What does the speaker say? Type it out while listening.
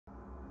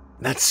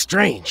That's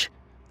strange.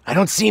 I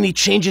don't see any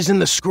changes in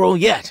the scroll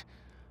yet.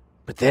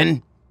 But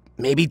then,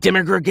 maybe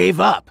Demigra gave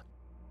up.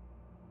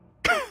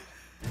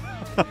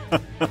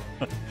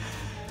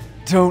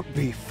 Don't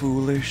be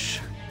foolish.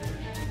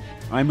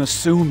 I'm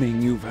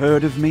assuming you've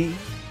heard of me,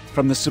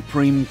 from the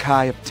Supreme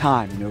Kai of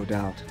Time, no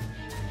doubt.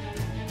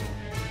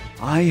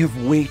 I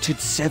have waited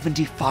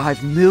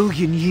 75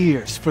 million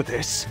years for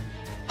this.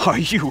 Are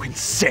you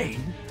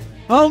insane?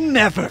 I'll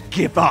never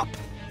give up.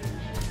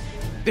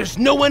 There's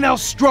no one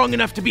else strong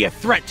enough to be a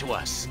threat to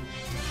us.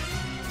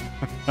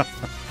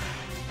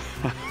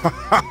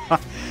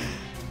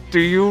 Do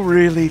you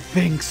really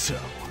think so?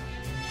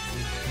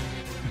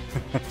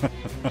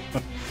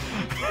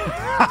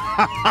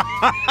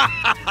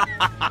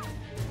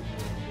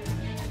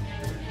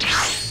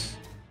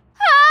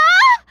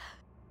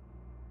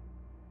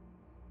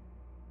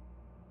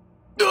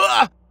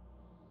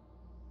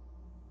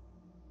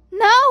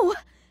 No!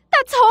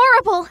 That's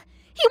horrible!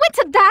 He went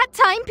to that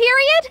time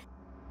period?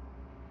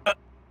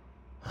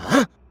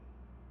 Huh?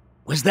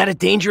 Was that a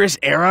dangerous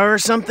era or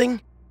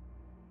something?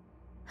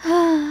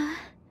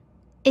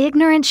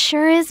 Ignorance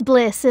sure is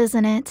bliss,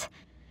 isn't it?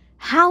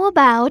 How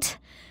about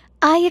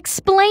I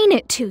explain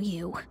it to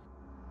you?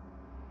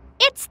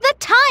 It's the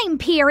time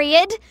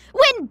period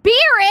when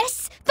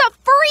Beerus, the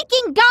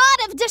freaking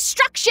god of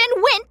destruction,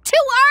 went to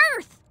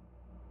Earth!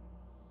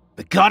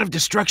 The god of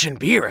destruction,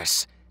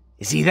 Beerus?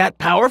 Is he that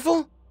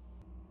powerful?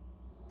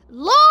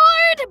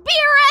 Lord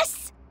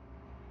Beerus!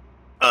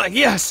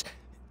 Yes.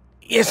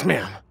 Yes,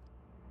 ma'am.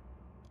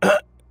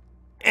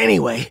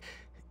 Anyway,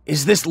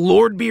 is this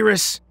Lord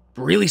Beerus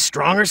really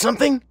strong or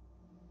something?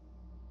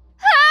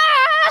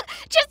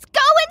 Just go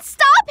and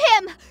stop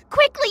him!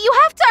 Quickly, you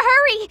have to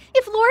hurry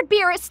if Lord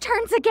Beerus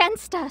turns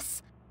against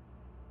us.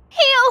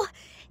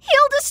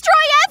 He'll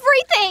destroy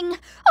everything!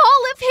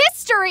 All of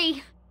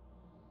history!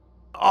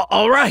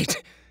 All right.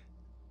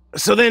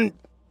 So then,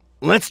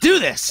 let's do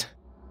this.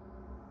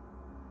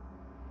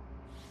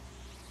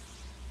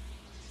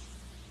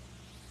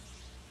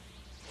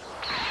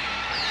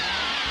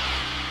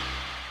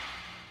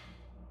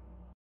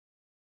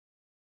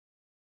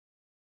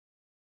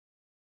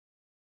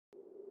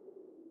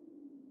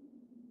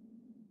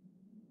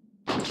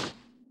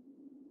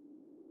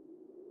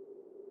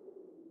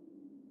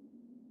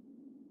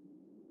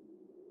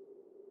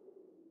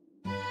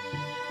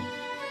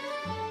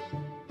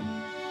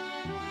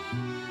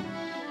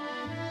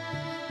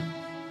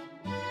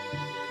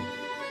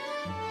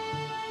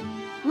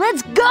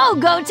 Let's go,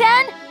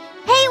 Goten!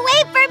 Hey,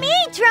 wait for me,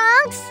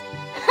 Trunks!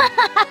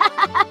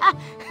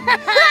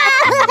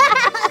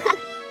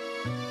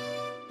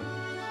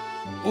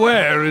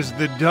 Where is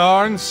the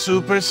darn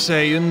Super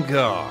Saiyan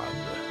God?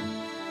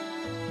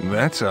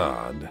 That's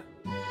odd.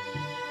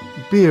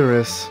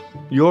 Beerus,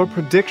 your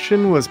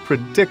prediction was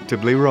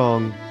predictably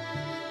wrong.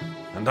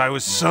 And I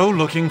was so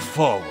looking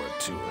forward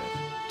to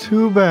it.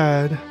 Too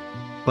bad.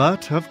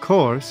 But, of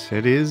course,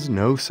 it is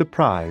no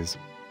surprise.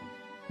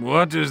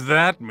 What does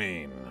that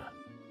mean?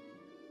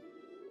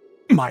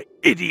 My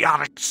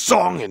idiotic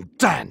song and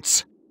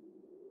dance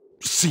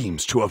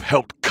seems to have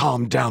helped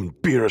calm down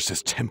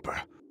Beerus's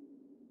temper.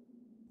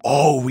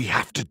 All we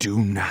have to do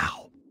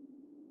now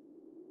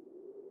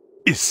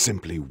is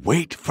simply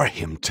wait for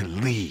him to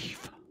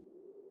leave.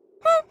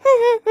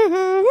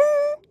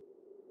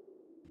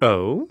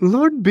 Oh,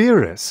 Lord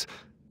Beerus,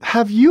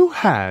 have you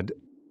had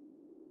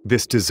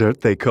this dessert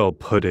they call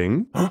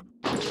pudding? Huh?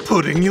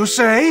 Pudding, you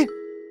say?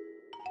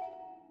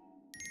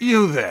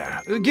 You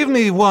there, give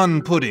me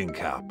one pudding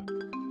cup.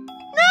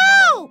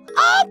 No!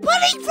 All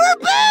pudding for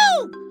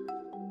Boo!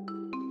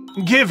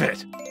 Give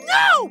it!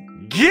 No!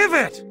 Give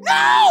it!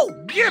 No!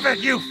 Give it,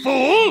 you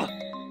fool!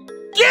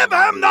 Give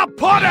him the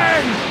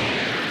pudding!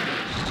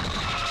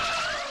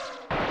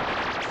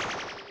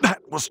 That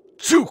was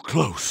too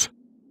close.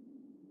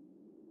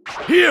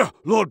 Here,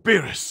 Lord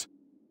Beerus.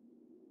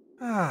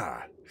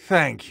 Ah,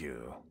 thank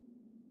you.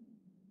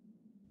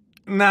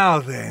 Now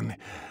then,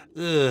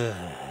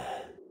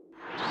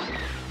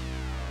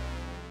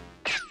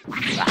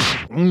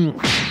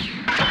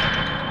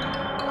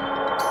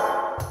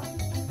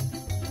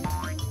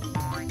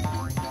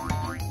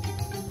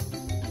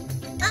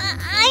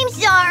 I'm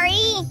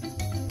sorry.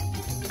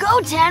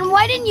 Goten,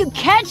 why didn't you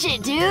catch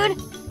it, dude?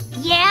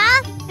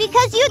 Yeah?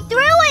 Because you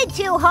threw it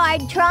too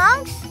hard,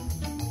 Trunks.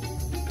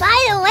 By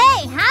the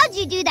way, how'd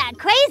you do that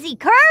crazy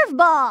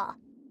curveball?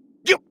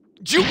 You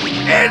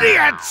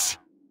idiots!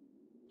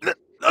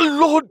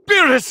 Lord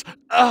Beerus!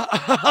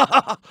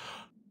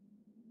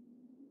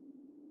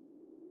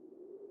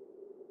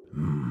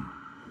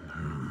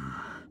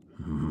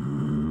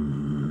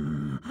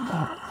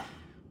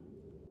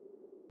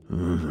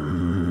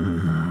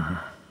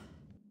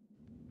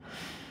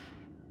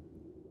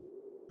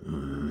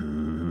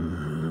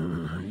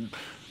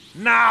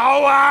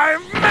 now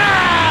I'm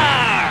mad!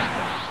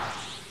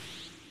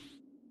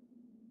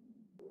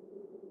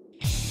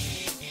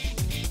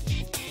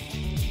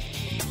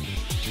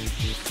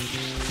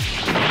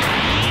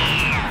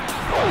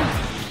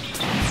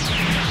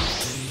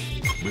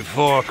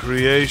 Before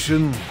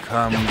creation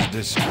comes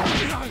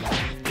destruction.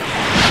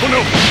 Oh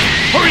no!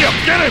 Hurry up,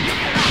 get him!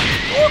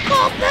 You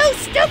call Boo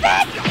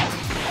stupid?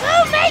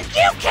 Boo make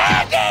you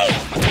candy!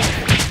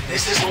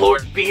 This is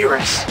Lord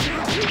Beerus.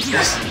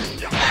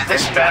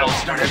 This battle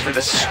started for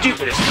the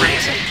stupidest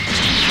reason.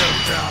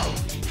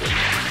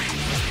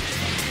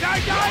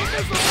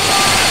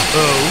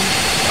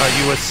 Oh, are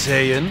you a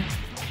Saiyan?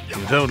 You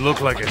don't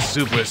look like a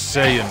Super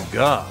Saiyan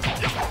God.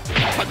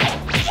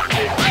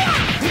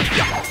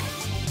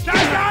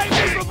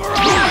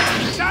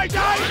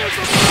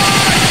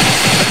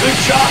 Good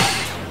job.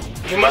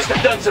 You must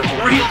have done some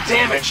real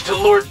damage to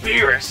Lord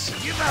Beerus.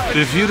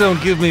 If you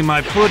don't give me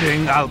my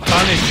pudding, I'll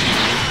punish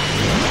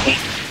you.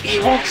 He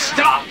won't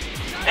stop.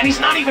 And he's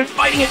not even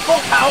fighting at full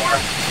power.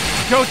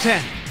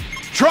 Goten!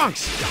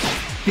 Trunks!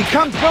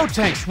 Become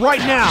Gotenks right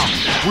now!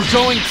 We're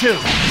going too!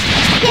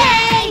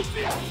 Yay!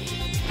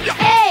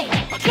 Hey,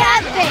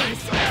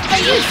 Catface! Are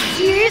you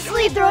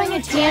seriously throwing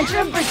a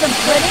tantrum for some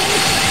pudding?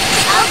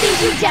 I'll beat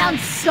you down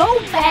so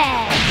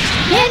bad!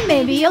 Then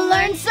maybe you'll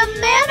learn some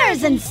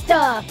manners and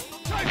stuff!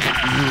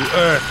 You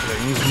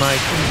Earthlings might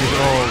eat it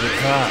all the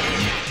time,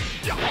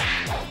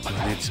 but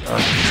it's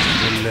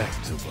utterly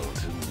delectable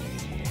to me.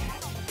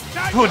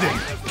 Pudding!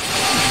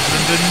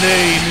 Even the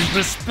name is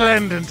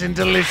resplendent in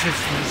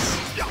deliciousness.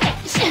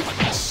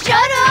 Shut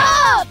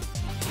up!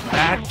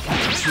 That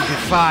kid who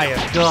defy a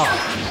god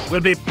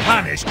will be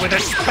punished with a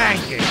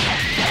spanking.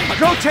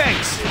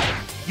 Gotenks!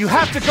 You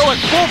have to go at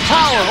full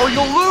power or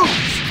you'll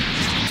lose!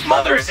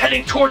 Mother is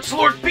heading towards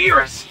Lord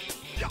Beerus.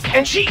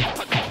 And she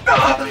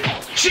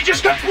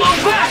just got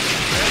blown back.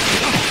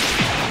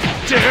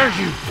 Dare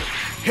you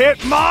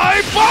hit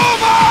my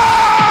Bulma!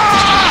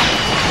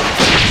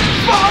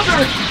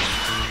 Father!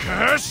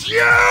 Curse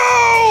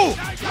you!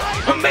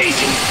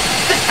 Amazing!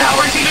 This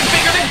power is even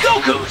bigger than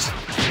Goku's!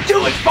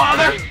 Do it,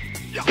 Father!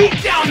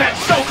 Beat down that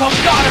so-called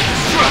god of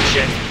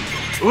destruction!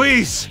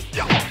 Whis!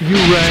 You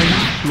rang,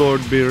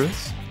 Lord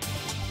Beerus?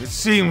 It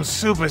seems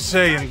Super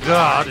Saiyan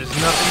God is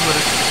nothing but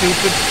a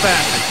stupid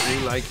fantasy,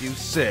 like you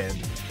said.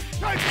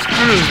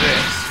 Screw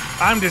this.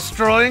 I'm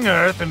destroying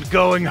Earth and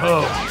going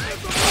home.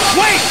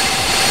 Wait!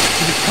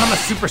 To become a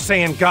Super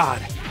Saiyan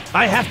God,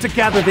 I have to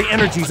gather the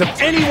energies of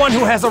anyone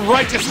who has a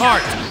righteous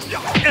heart!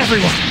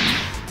 Everyone,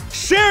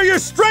 share your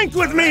strength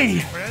with me!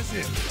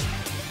 Impressive.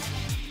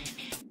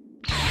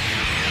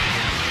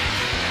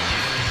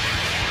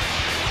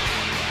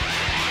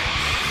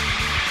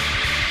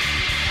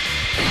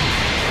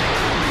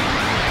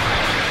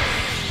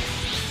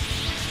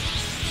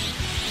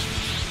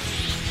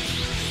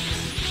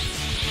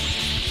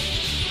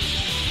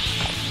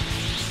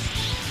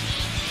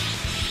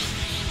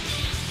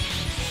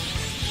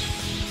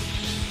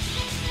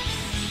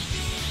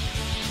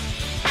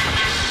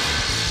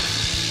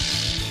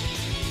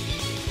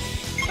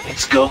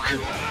 It's Goku.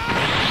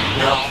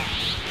 No.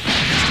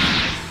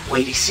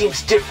 Wait, he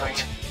seems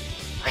different.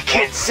 I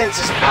can't sense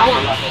his power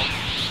level.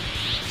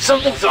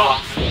 Something's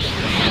off.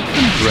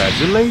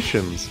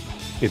 Congratulations.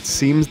 It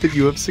seems that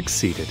you have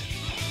succeeded.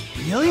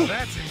 Really?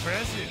 That's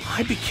impressive.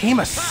 I became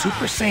a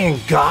Super Saiyan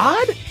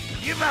God?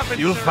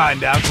 You'll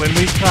find out when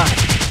we fight.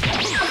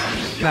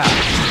 Now,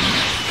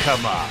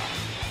 come on.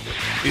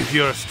 If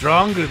you're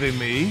stronger than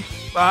me,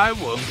 I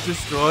won't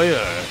destroy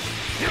Earth.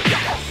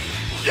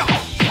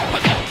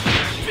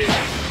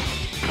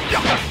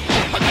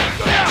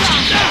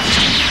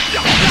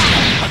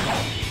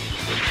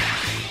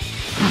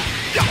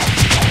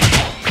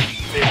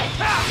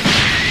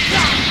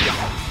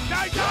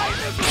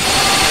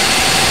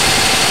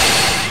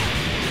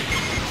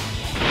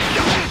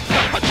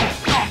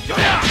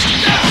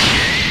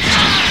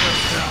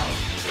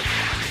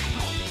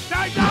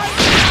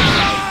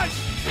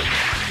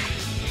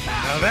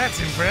 Now that's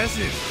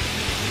impressive.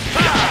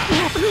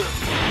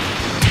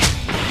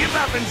 Give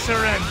up and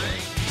surrender.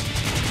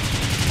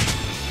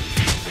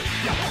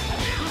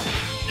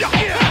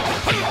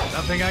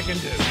 Nothing I can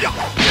do.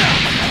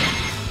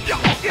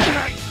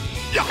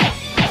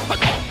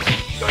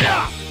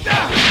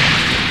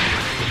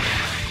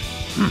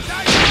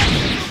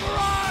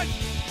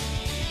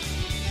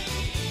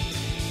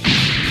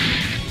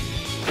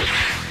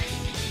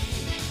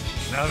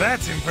 Now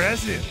that's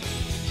impressive.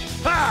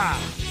 Ha!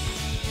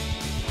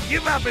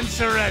 Give up and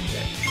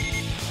surrender.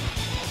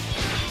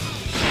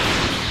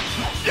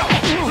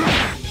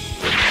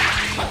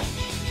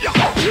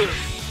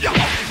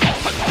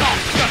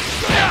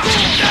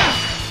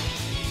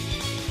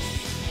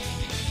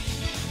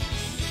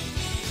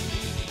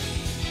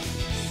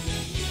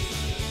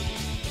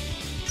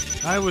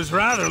 I was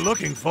rather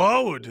looking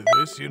forward to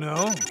this, you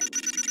know.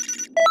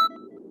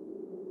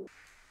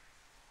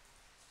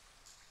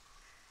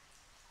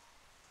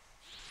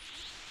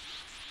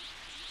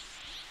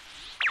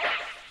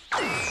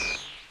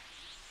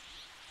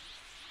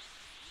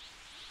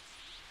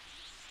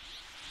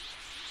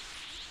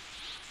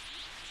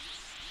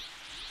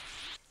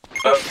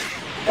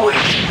 Wait.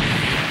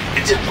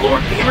 Did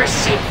Lord Beerus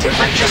seem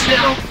different just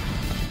now?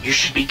 You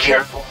should be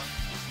careful.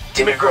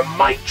 Demigra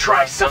might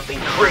try something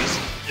crazy.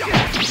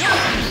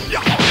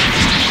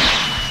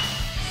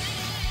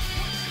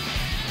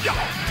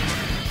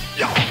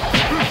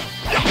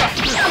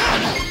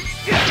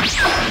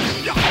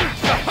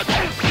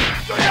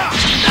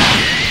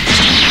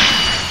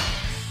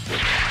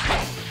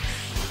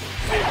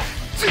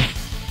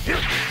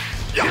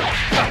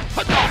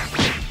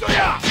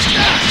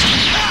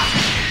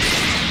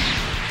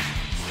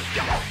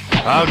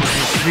 How does it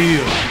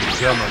feel to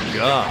become a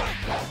god?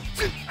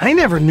 I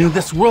never knew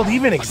this world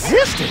even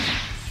existed.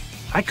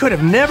 I could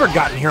have never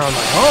gotten here on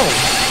my own.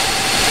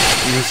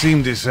 You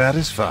seem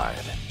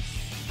dissatisfied.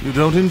 You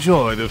don't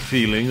enjoy the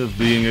feeling of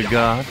being a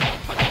god?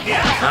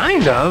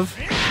 Kind of.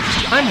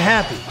 I'm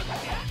happy.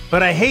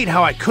 But I hate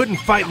how I couldn't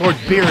fight Lord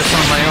Beerus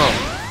on my own.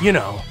 You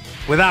know,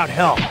 without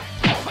help.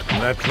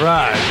 That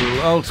pride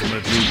will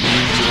ultimately be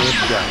your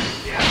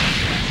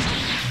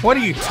downfall. What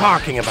are you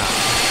talking about?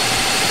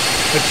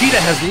 Vegeta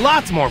has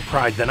lots more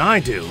pride than I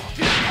do.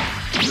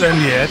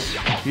 And yet,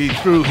 he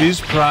threw his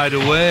pride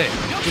away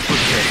to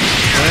protect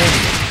his friend.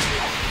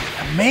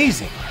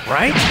 Amazing,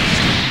 right?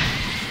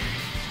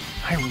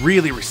 I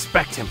really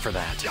respect him for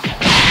that.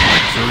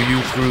 So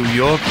you threw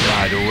your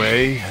pride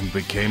away and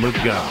became a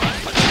god.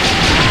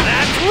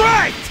 That's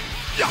right!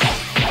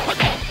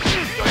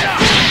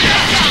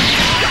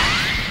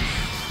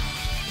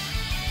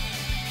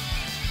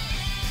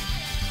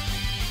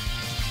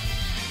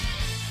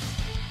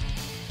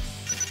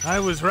 I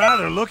was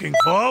rather looking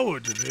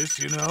forward to this,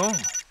 you know.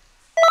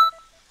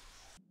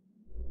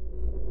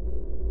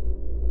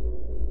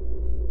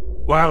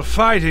 While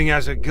fighting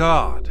as a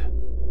god,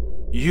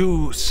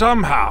 you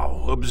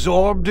somehow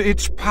absorbed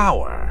its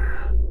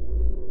power.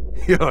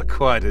 You're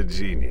quite a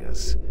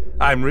genius.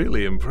 I'm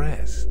really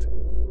impressed.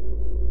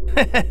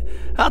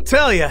 I'll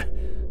tell you,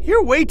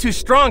 you're way too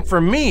strong for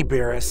me,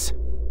 Beerus.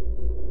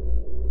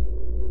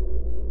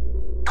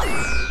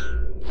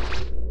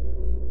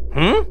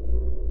 Hmm?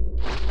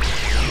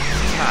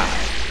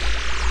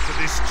 To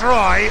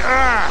destroy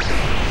Earth!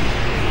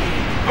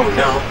 Oh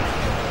no.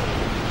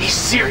 He's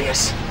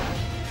serious.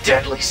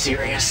 Deadly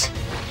serious.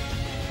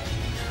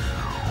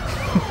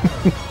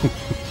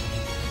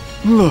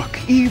 Look,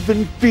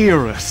 even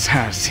Beerus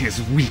has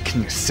his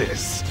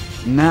weaknesses.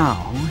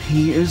 Now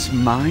he is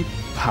my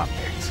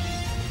puppet.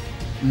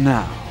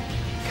 Now,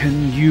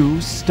 can you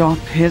stop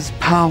his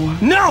power?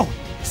 No!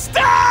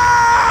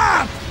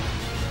 Stop!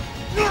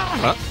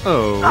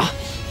 Uh-oh.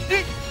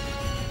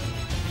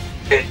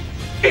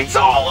 It's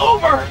all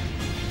over!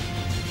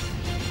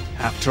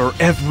 After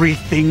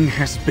everything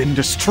has been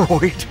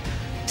destroyed,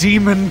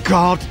 Demon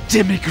God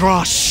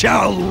Demigra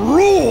shall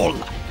rule!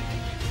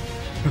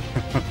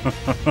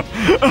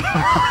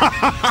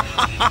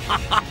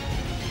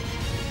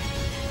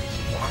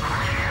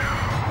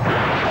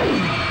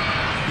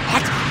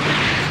 What?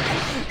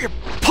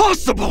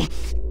 Impossible!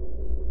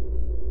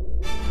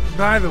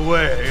 By the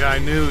way, I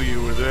knew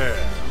you were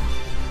there.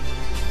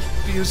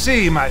 You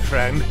see, my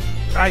friend,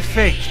 I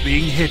faked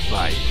being hit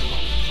by you.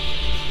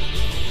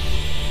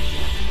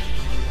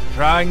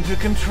 Trying to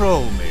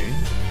control me?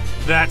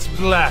 That's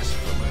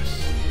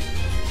blasphemous.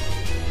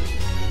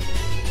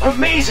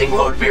 Amazing,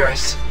 Lord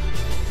Beerus!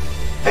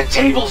 The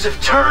tables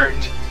have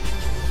turned!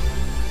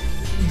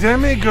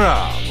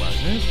 Demigra, was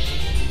it?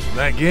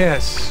 I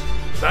guess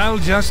I'll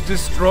just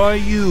destroy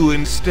you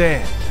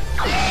instead.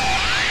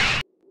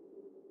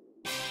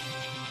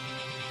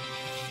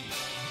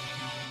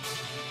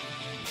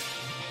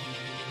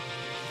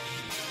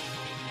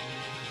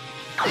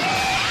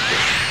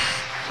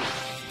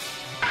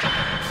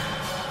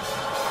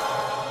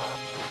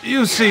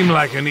 You seem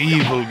like an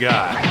evil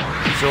guy,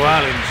 so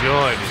I'll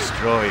enjoy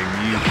destroying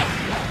you.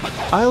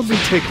 I'll be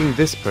taking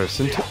this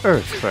person to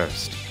Earth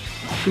first.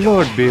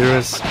 Lord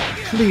Beerus,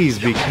 please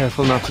be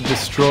careful not to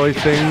destroy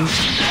things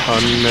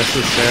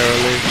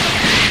unnecessarily.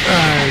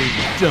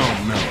 I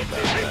don't know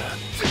about that.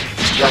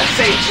 Gotta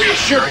say, it's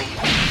reassuring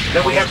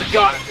that we have the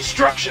God of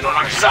Destruction on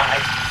our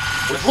side.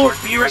 With Lord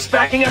Beerus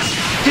backing us,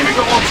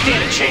 Demigra won't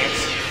stand a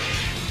chance.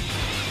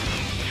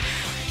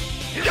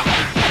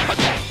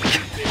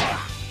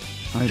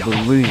 I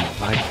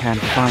believe I can't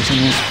fight in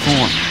this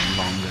form any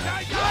longer.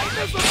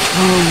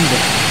 Oh,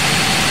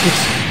 it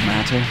doesn't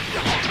matter.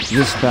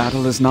 This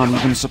battle is not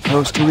even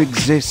supposed to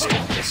exist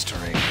in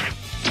history.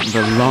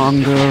 The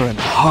longer and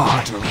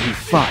harder we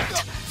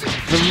fight,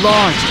 the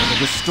larger the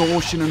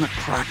distortion and the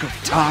crack of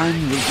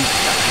time will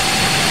become.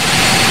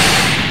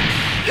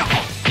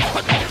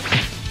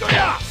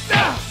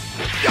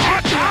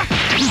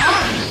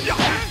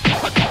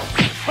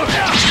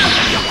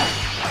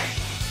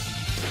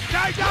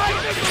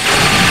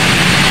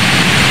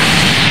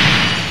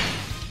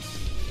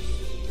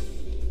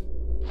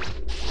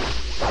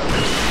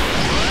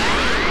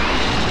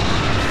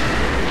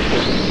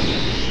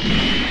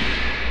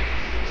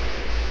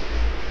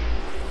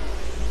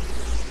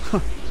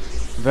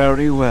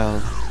 Very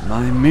well.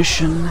 My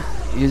mission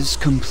is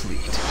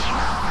complete.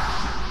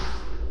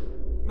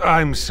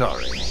 I'm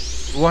sorry.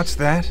 What's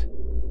that?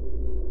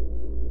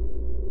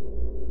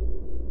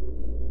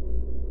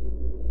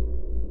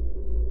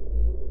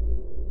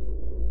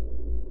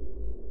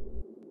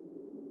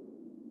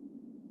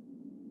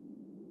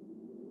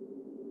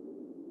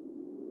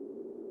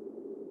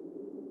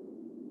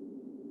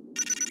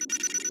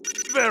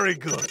 Very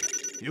good.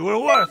 You were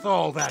worth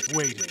all that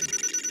waiting.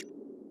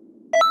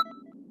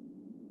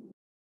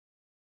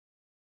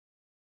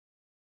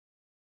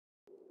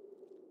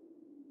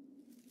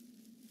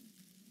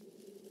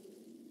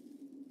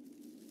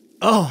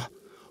 Oh,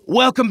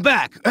 welcome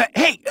back.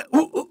 Hey,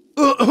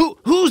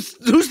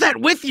 who's that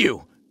with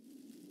you?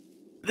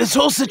 This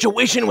whole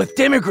situation with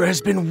Demigra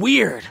has been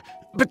weird,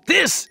 but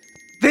this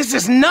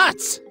is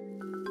nuts!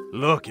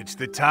 Look, it's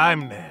the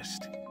Time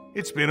Nest.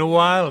 It's been a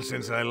while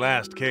since I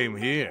last came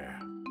here.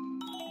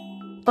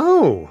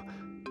 Oh,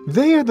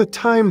 they are the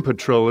time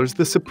patrollers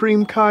the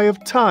Supreme Kai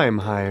of Time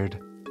hired.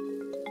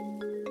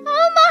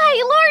 Oh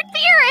my, Lord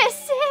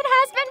Beerus! It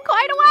has been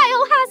quite a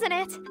while, hasn't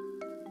it?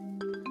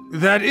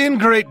 That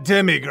ingrate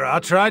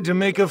Demigra tried to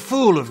make a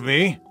fool of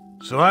me,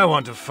 so I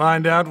want to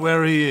find out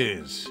where he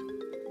is.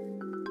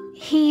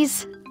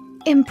 He's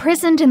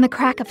imprisoned in the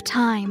crack of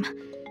time.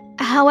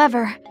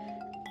 However,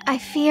 I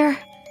fear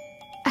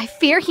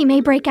he may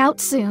break out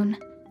soon.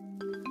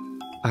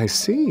 I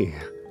see.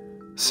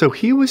 So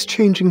he was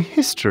changing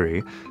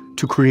history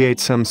to create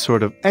some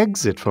sort of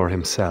exit for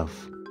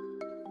himself.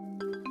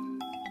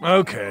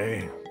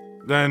 Okay,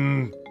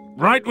 then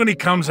right when he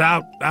comes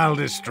out, I'll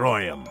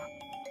destroy him.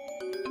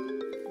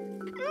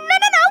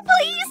 No,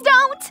 please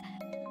don't!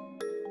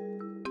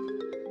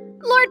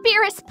 Lord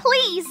Beerus,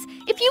 please!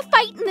 If you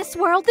fight in this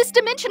world, this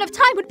dimension of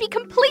time would be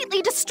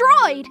completely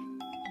destroyed!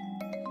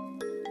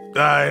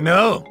 I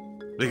know,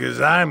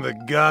 because I'm the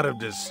god of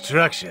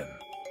destruction.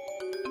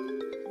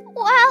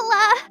 Well,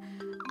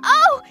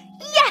 oh,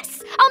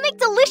 yes! I'll make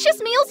delicious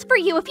meals for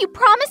you if you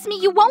promise me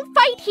you won't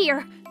fight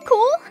here.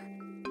 Cool?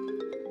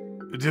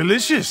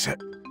 Delicious?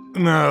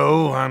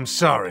 No, I'm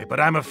sorry, but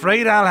I'm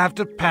afraid I'll have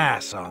to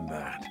pass on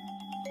that.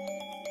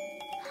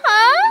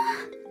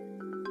 Huh?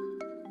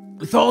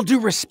 With all due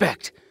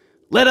respect,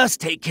 let us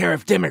take care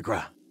of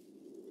Demigra.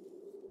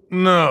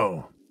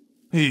 No.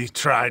 He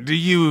tried to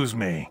use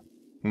me.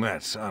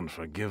 That's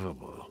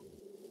unforgivable.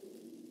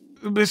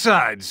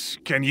 Besides,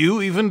 can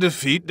you even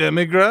defeat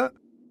Demigra?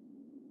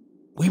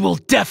 We will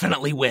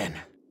definitely win.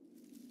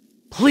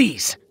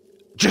 Please,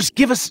 just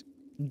give us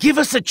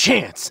a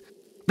chance.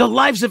 The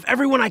lives of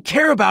everyone I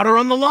care about are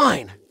on the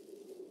line.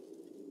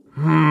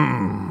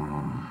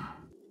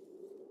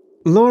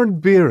 Lord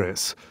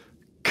Beerus,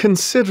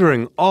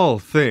 considering all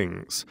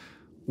things,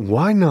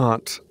 why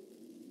not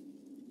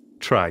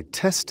try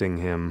testing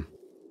him?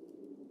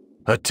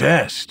 A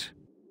test?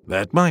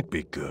 That might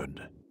be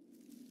good.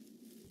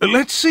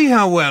 Let's see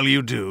how well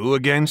you do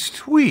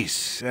against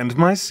Whis and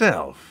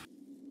myself.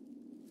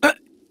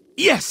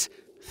 Yes,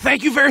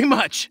 thank you very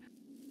much.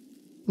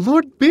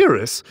 Lord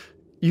Beerus,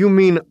 you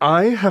mean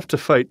I have to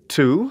fight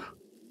too?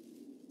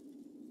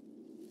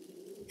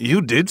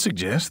 You did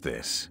suggest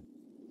this.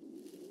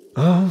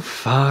 Oh,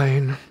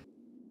 fine.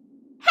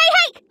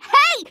 Hey!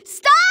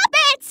 Stop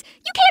it!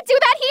 You can't do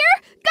that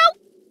here! Go,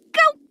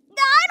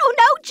 I don't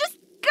know, just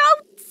go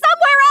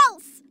somewhere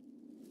else!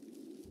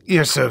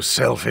 You're so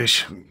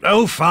selfish.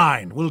 Oh,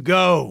 fine, we'll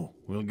go.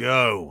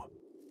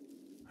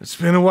 It's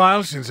been a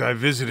while since I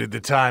visited the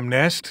Time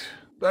Nest.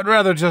 I'd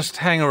rather just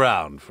hang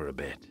around for a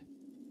bit.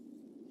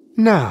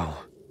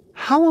 Now,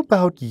 how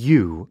about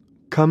you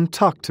come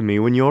talk to me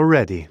when you're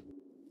ready?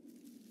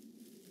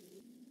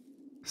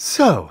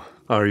 So,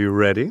 are you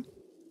ready?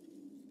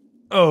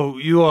 Oh,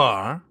 you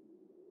are?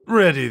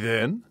 Ready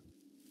then?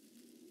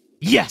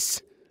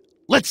 Yes,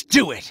 let's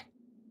do it.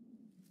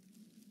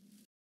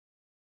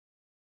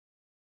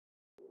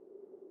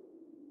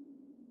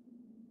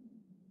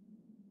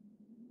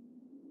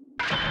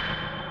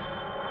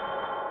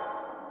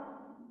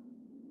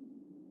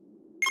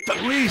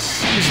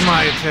 Whis is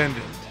my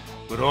attendant,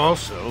 but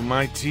also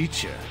my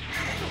teacher.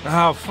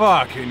 How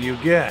far can you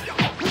get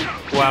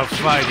while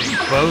fighting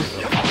both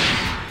of them?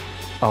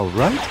 All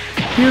right,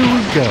 here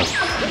we go.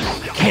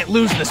 Can't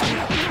lose this one,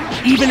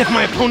 even if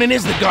my opponent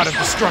is the god of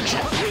destruction.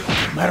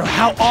 No matter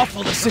how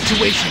awful the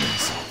situation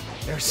is,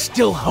 there's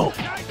still hope.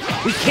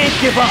 We can't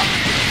give up.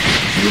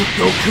 You,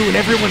 Goku, and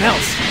everyone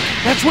else,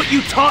 that's what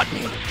you taught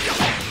me.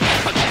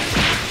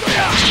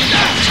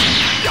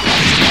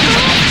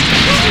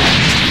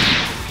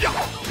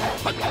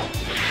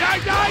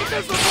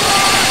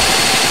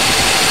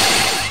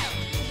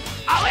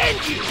 I'll end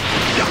you!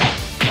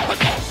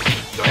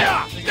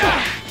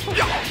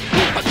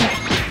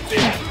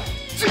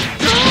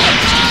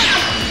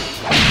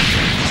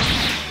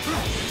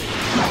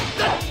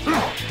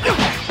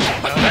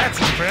 Now that's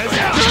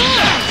impressive.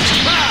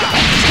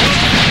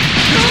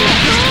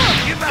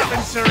 Give up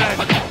and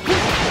surrender.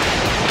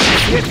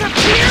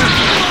 Disappear!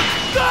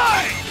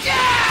 Die!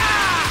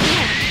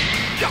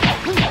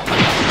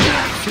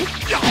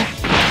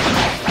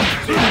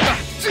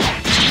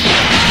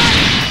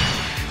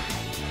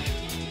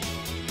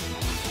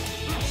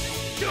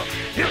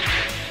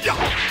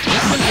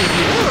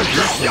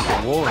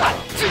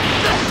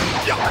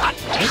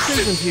 This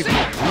isn't even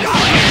Now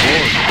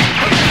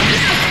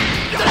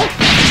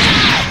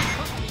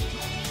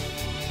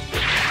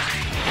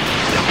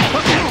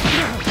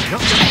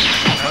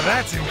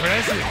that's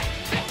impressive.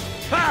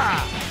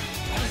 Ha!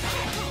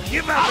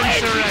 Give up and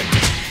surrender.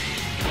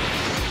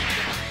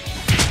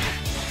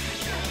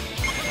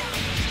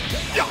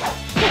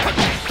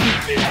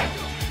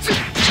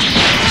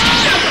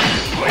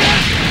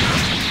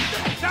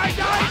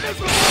 Die, this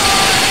one!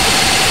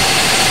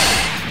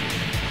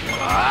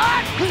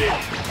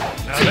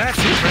 Now that's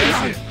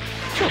impressive.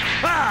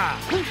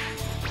 Ha!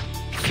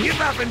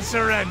 Give up and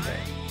surrender.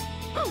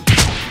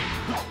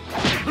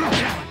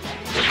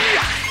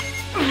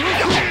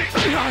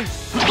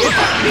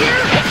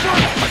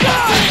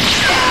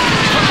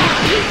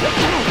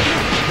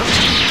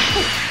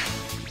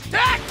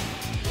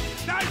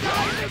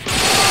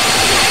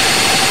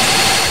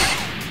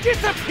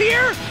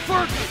 Disappear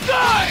for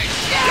good!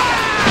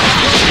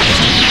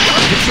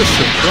 It's a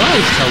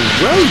surprise how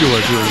well you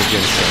are doing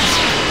against us.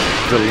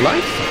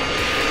 Delightful.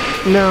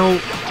 Now,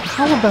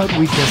 how about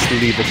we just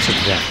leave it to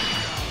them?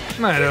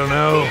 I don't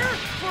know.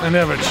 I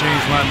never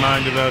change my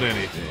mind about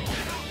anything.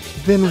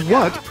 Then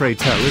what, pray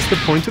tell, is the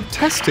point of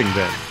testing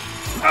then?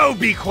 Oh,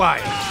 be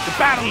quiet. The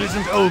battle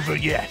isn't over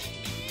yet.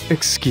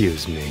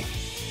 Excuse me.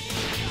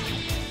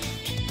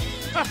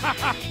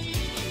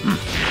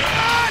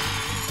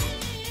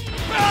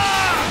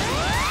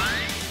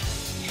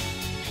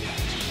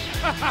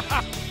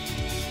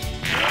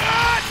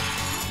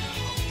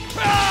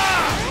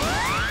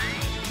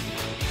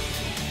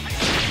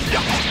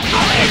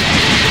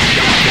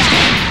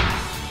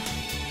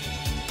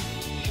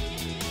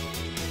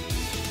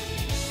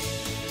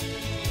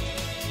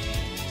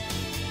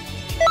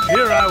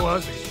 Here I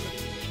was.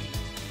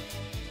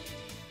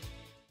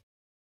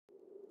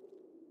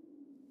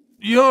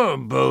 You're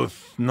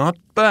both not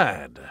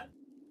bad.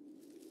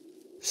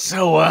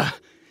 So,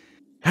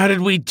 how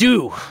did we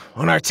do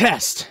on our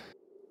test?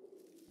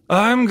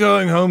 I'm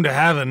going home to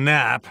have a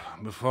nap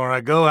before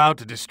I go out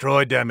to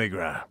destroy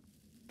Demigra.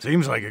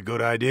 Seems like a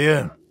good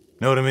idea.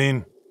 Know what I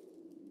mean?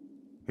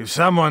 If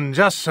someone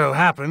just so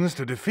happens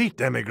to defeat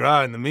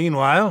Demigra in the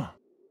meanwhile,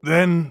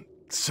 then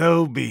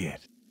so be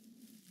it.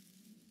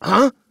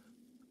 Huh?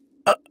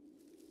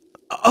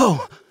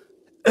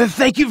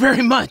 Thank you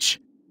very much.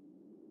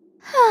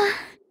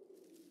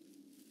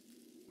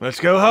 Let's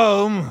go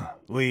home,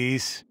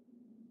 Whis.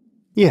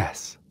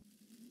 Yes.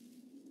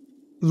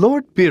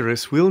 Lord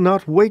Beerus will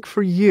not wake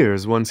for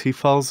years once he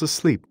falls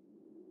asleep.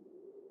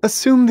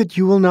 Assume that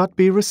you will not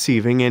be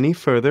receiving any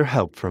further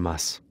help from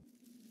us.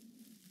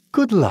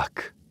 Good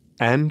luck,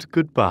 and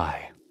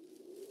goodbye.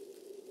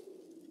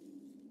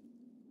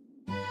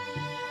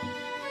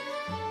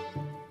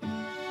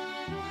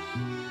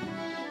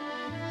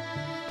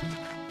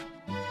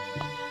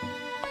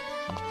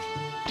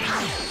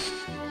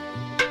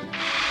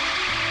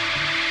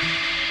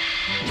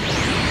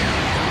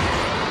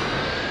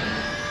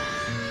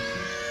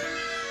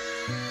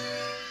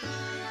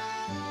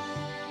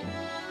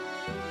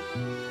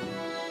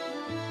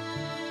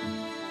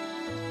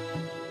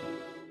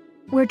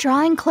 We're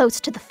drawing close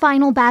to the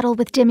final battle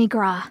with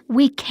Demigra.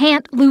 We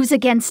can't lose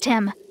against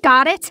him.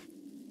 Got it?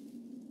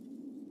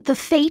 The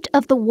fate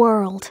of the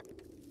world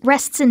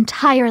rests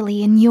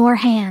entirely in your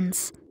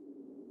hands.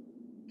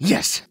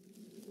 Yes.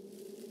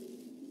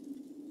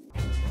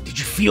 Did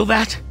you feel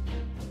that?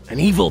 An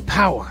evil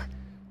power.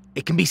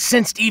 It can be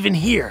sensed even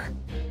here.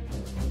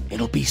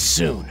 It'll be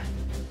soon.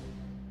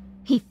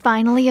 He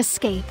finally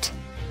escaped.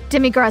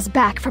 Demigra's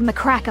back from the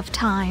crack of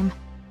time.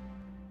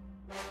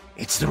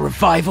 It's the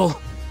revival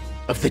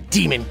of the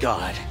demon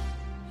god.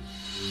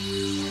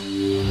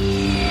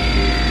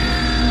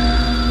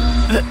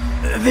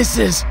 This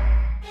is...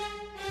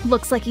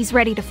 Looks like he's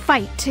ready to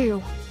fight,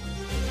 too.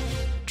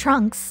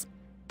 Trunks,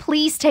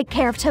 please take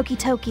care of Toki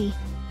Toki.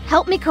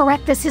 Help me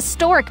correct this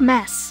historic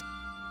mess.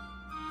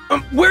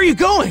 Where are you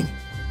going?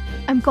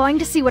 I'm going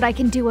to see what I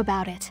can do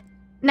about it.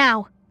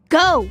 Now,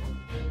 go!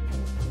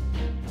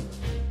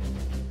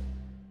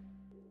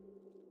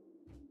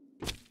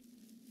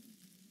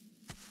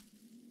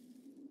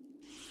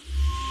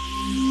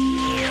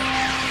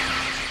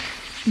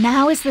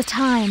 Now is the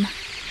time.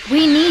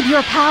 We need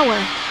your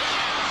power.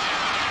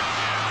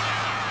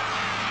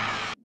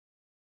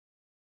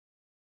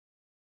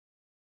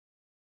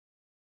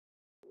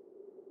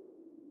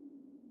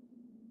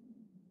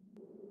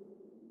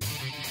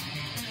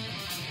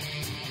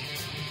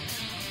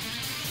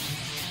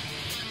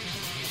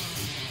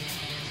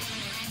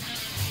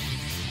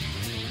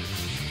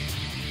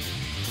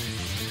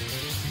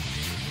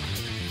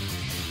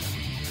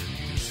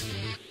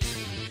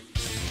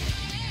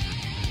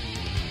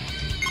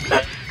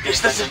 Is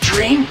this a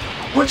dream?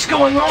 What's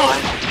going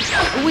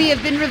on? We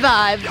have been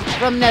revived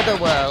from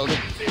Netherworld.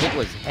 It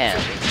was hell.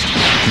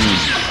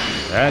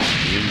 That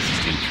is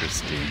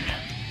interesting.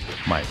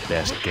 My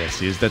best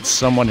guess is that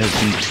someone has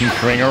been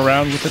tinkering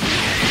around with the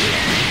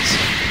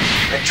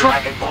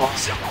Dragon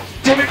Balls.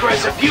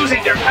 Demigra's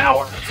abusing their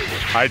power.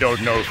 I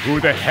don't know who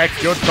the heck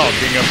you're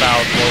talking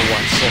about or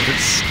what sort of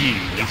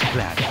scheme he's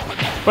planning.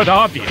 But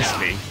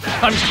obviously,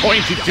 I'm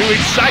going to do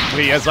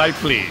exactly as I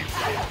please.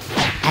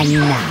 And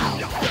now,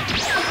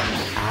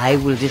 I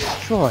will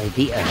destroy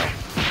the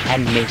Earth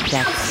and make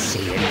that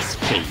Saiyan's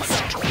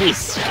face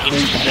twist in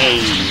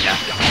pain.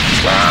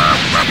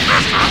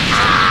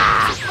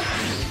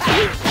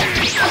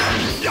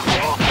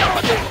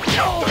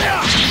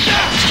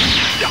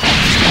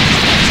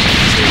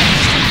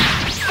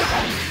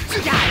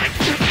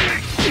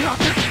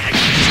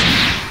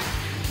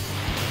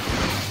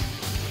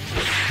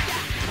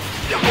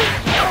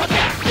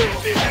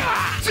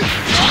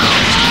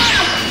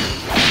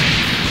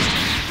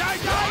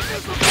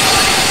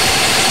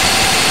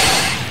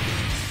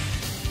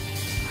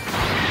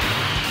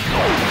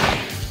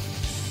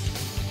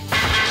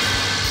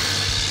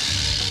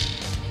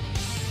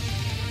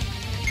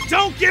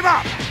 give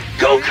up!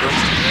 Goku!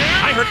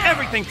 I heard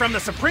everything from the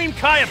Supreme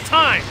Kai of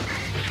Time!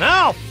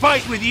 I'll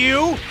fight with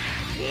you!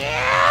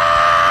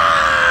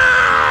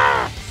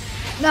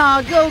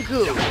 Nah,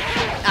 Goku,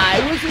 I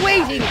was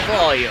waiting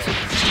for you.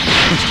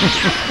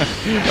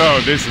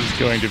 Oh, this is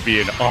going to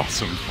be an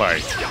awesome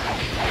fight.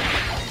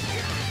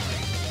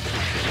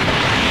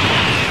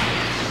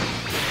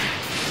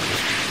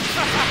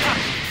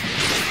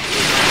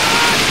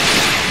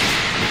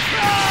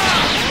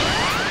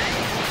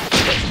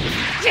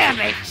 Damn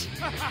it!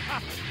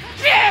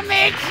 Damn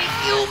it!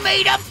 You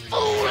made a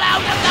fool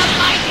out of the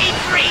mighty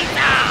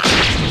Frieza!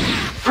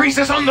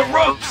 Frieza's on the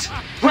ropes!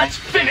 Let's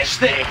finish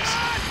things!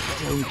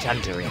 Don't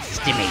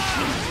underestimate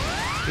me,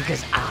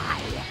 because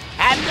I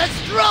am the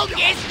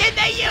strongest in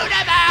the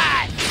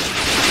universe!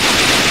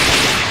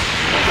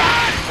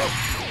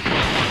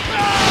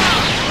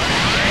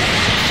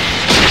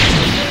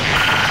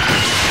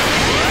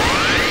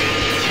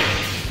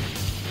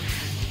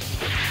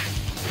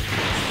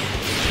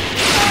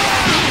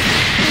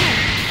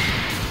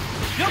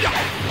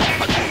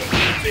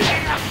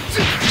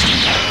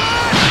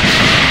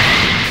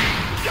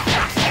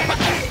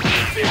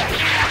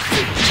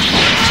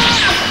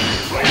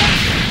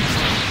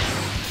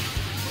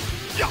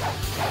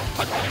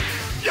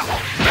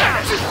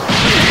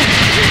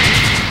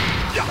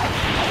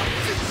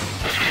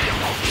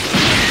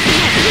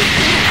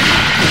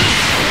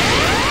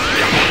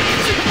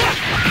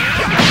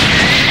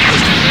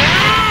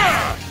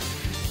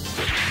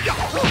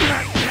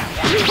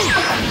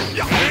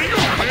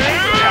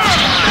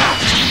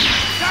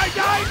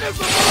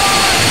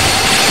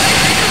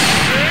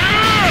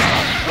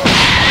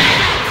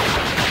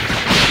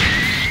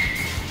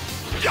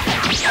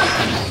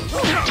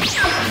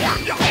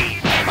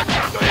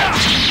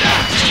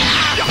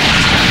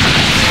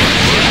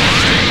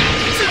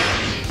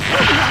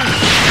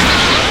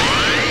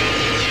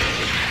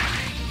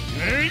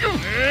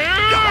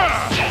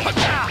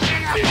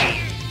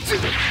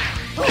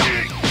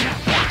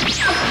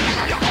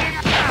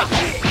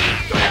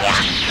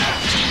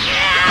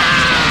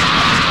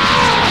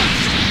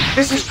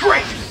 This is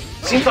great!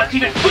 Seems like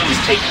even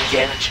Boo's taking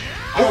damage.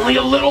 Only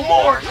a little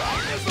more!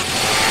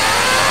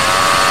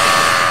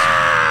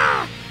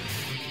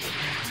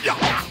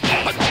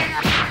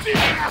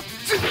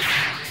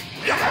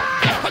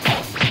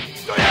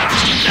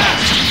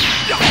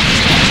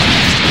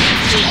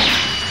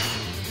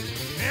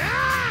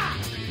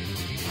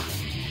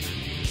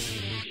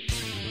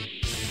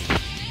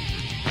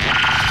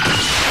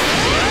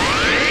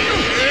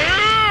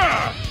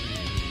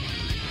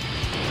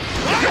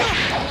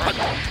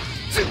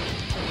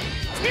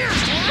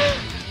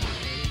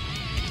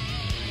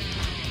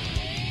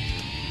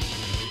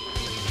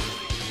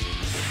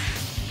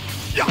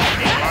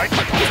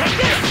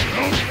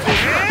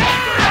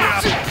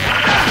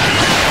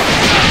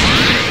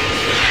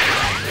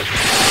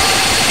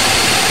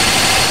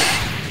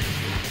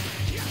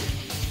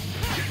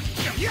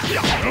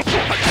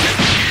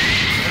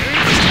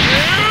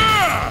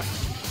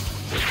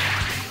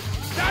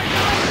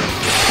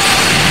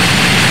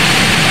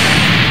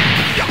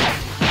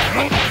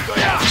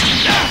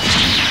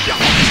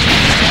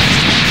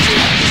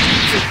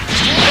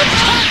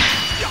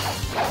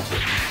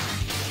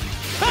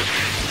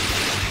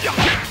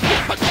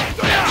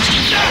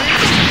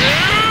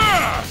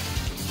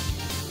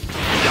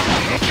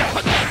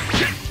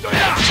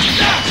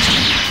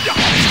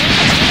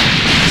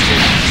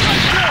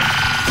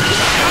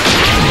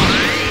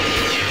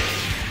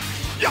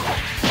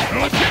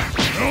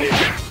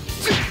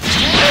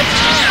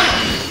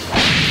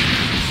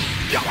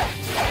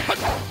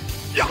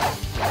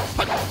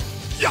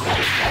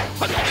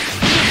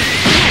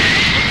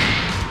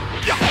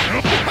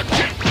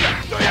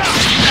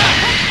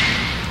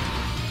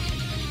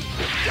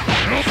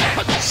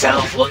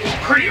 Cell's looking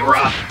pretty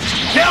rough.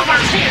 Now's our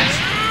chance!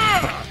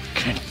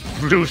 Can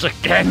lose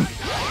again?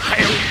 I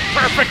am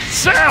perfect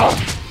Cell!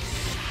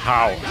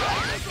 Power,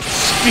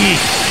 speed,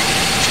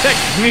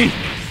 technique,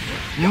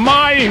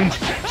 mind,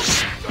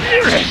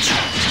 spirit!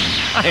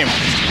 I am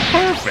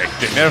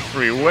perfect in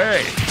every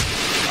way.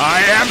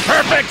 I am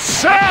perfect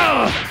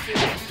Cell!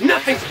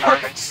 Nothing's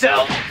perfect,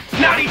 Cell.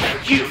 Not even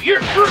you.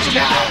 You're through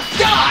now.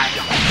 Die!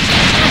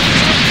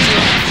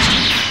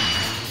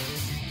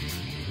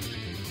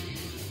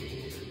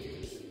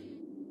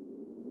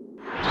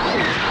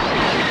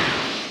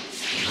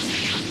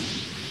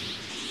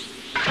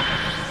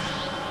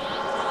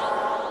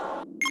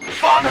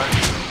 Father,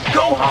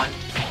 Gohan,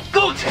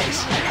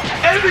 Gotenks,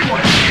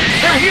 everyone,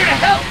 they're here to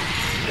help.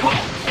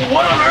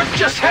 What on earth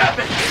just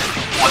happened?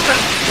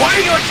 Why are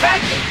you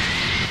attacking?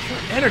 Your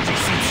energy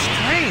seems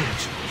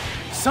strange.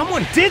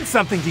 Someone did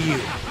something to you.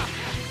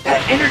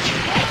 That energy,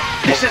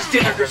 this is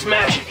Demigra's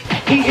magic.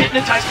 He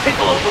hypnotized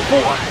Piccolo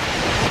before.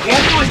 We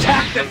have to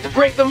attack them to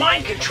break the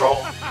mind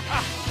control.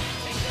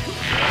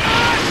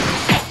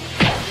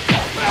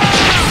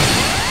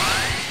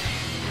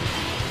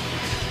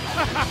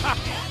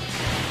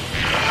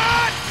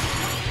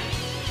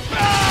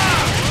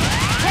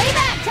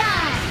 Payback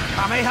time!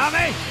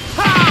 Hame!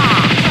 Ha!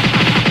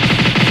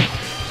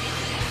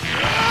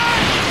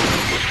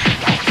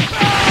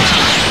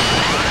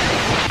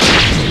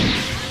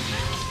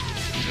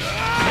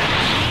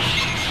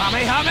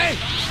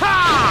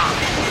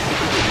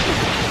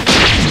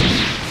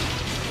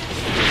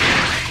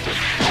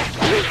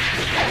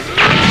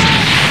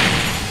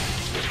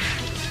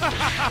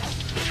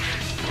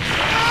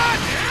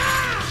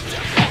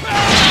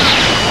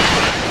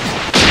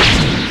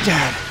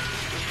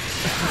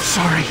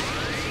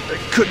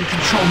 couldn't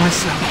control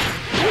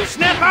myself.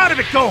 Snap out of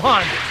it,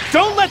 Gohan!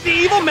 Don't let the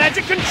evil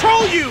magic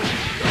control you!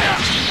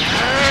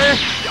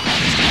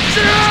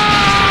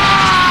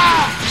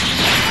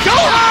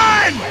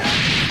 Gohan!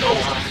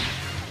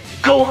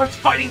 Gohan's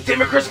fighting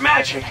Demigra's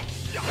magic.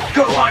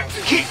 Gohan,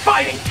 keep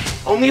fighting.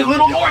 Only a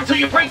little more until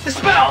you break the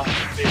spell.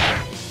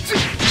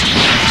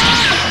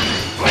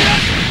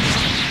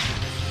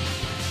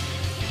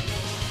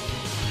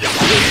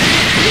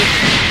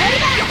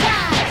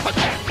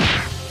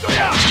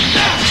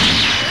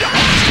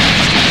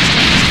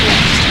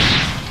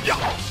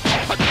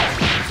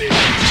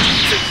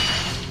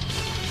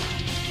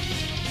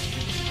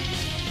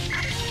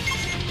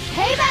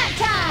 Payback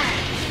time!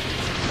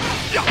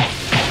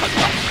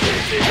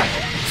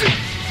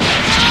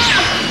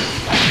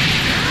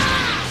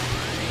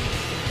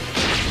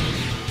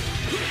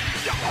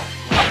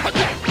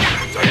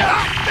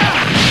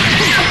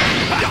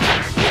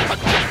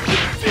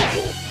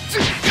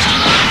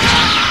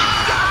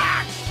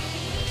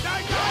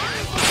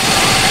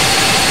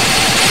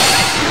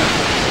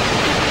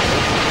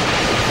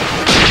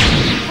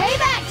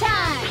 Payback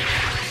time!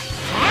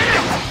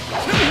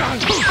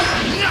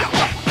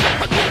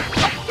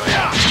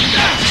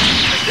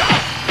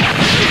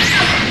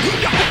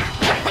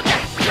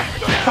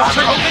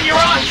 Father, open your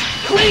eyes,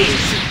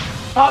 please!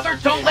 Father,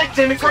 don't let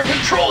Demigra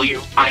control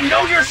you! I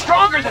know you're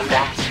stronger than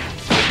that!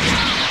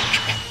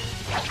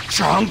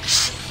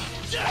 Trunks?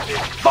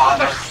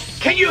 Father,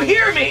 can you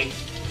hear me?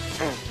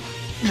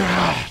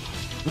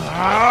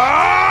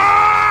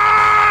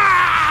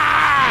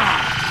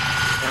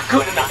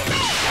 Good enough.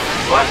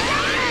 But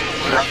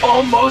we're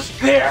almost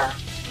there.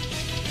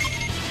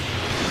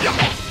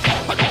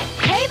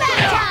 Payback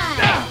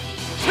time!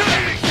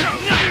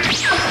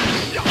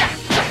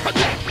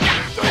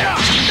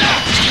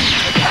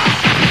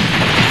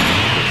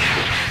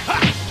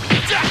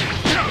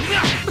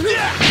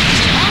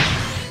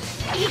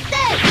 Eat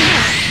this!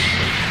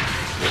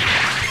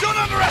 Don't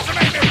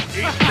underestimate me!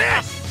 Eat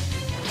this!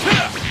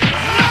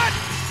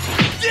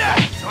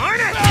 Darn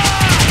it!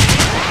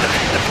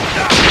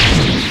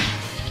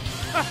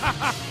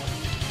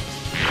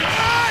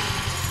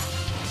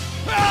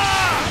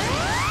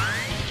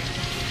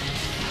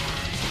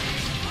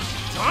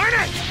 Darn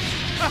it!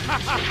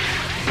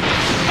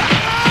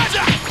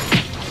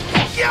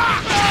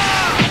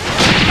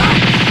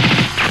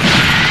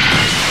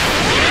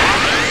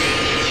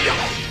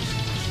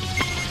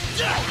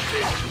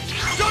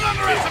 Don't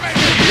underestimate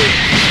me!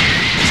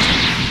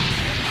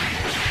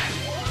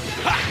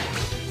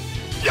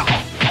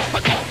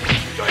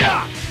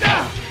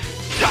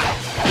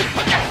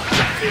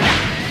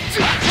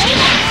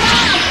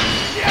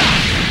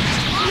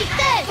 Eat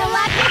this!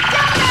 Galactic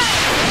Donut!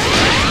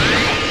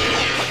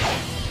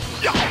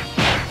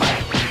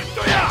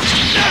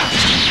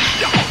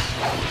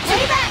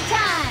 Payback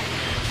time!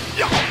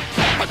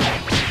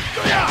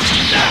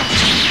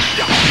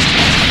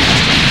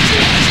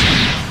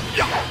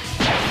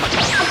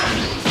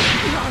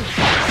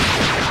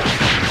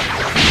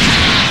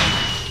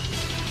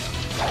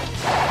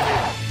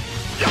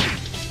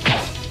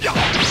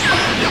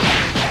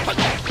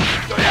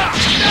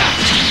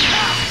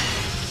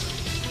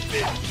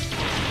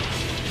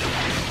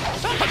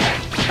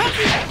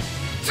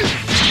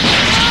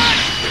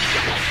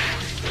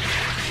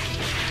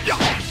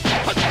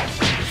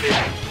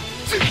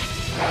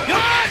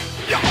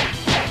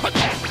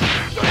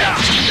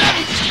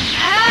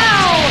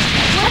 Ow!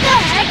 What the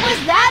heck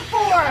was that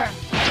for?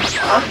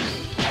 Huh?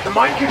 The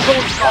mind control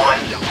is gone?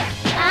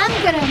 I'm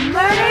gonna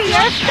murder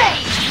your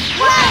face!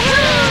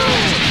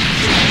 Wahoo!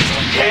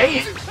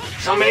 Okay,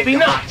 so maybe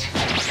not.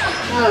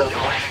 Oh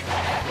boy.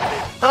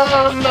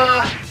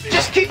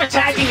 Just keep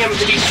attacking him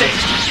to be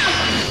safe.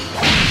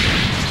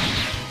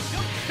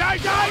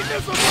 Die,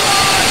 this will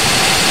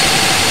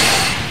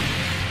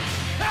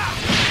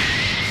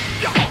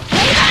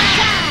Payback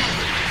time!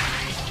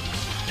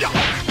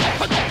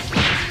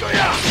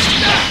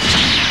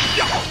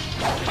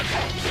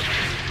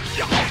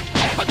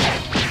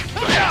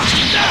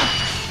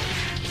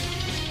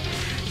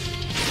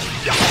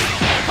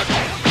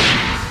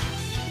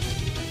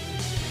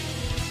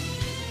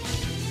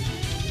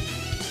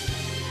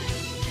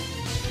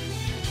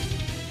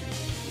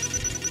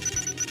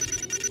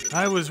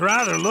 I was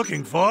rather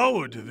looking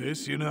forward to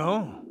this, you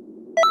know.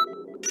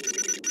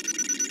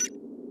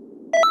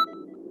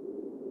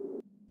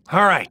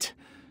 All right,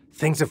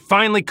 things have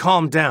finally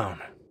calmed down.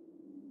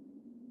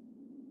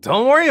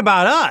 Don't worry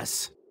about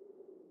us.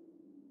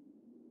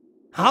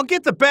 I'll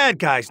get the bad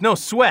guys, no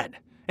sweat.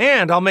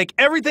 And I'll make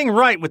everything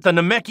right with the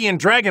Namekian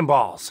Dragon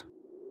Balls.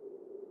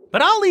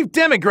 But I'll leave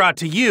Demigra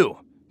to you.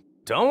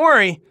 Don't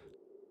worry,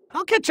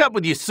 I'll catch up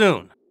with you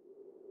soon.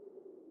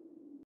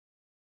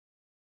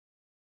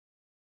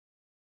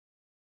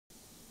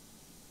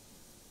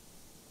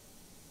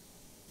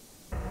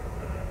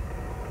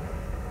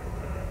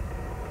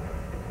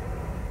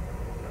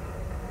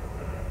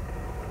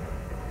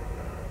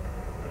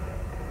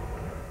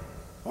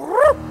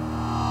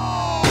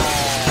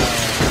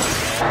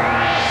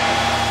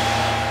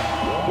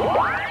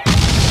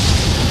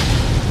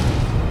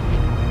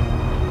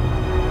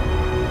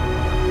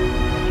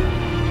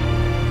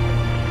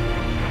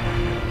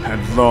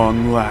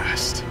 long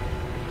last,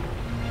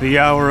 the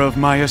hour of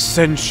my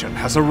ascension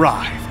has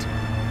arrived.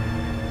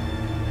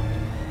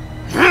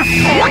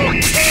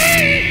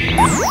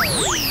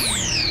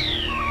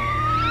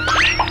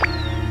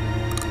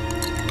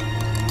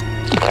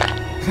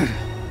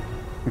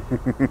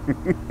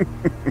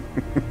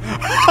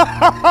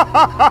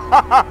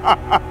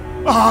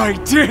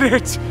 I did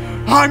it!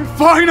 I'm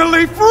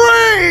finally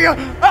free!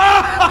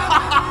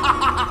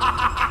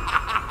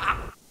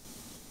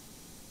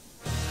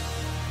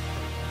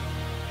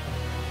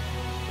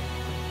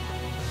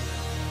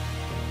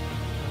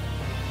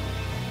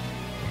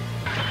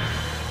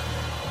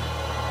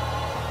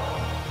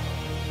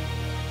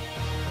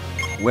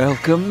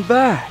 Welcome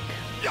back,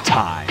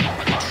 Time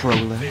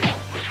Controller.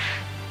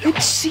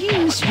 It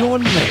seems you're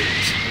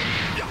late.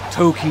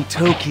 Toki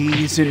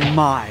Toki is in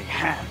my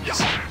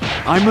hands.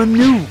 I'm a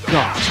new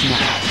god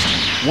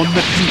now, one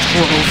that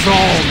controls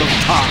all of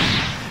time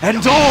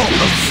and all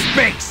of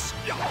space.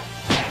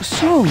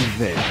 So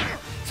then,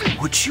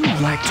 would you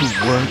like to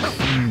work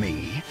for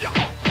me?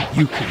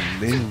 You can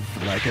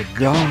live like a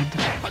god.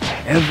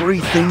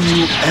 Everything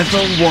you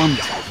ever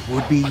wanted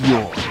would be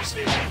yours.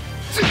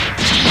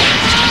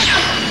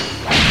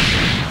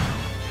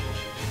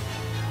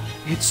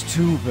 It's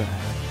too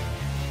bad.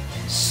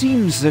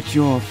 Seems that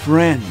your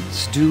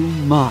friends do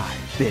my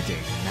bidding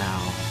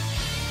now.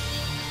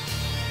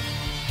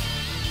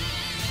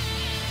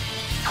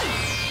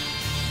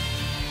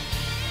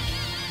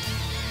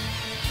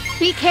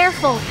 Be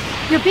careful.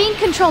 You're being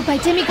controlled by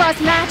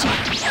Demigra's magic.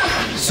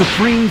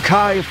 Supreme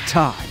Kai of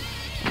Time.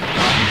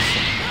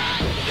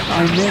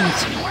 I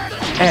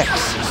meant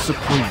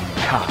ex-Supreme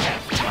Kai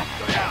of Time.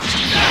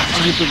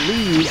 I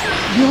believe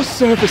your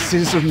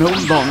services are no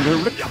longer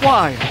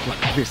required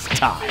at this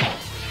time.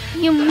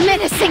 You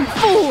menacing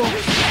fool!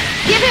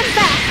 Give him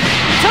back!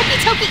 Toki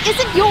Toki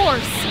isn't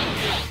yours!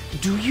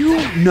 Do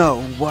you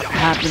know what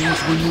happens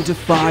when you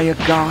defy a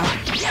god?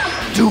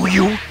 Do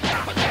you?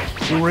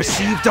 You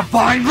receive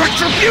divine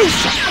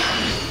retribution!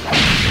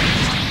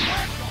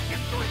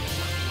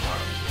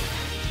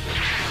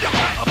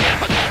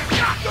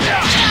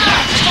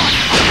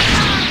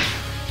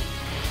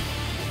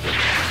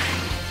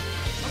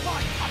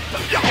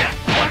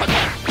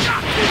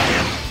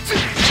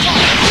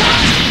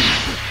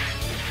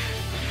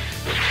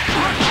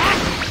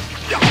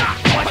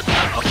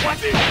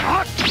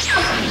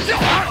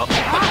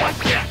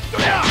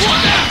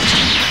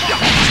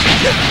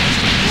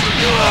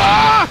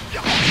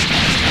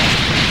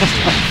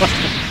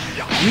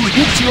 You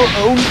hit your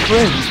own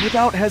friends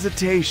without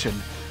hesitation.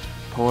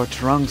 Poor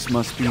Trunks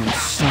must be in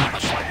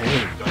such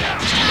pain.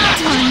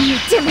 Darn you,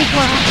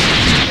 Demigra!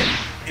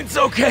 It's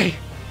okay.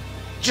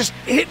 Just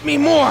hit me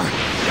more.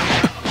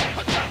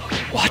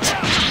 What?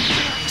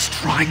 He's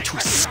trying to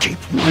escape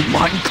my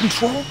mind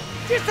control?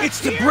 It's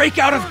to break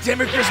out of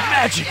Demigra's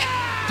magic.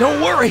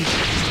 Don't worry.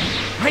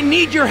 I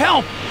need your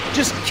help.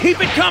 Just keep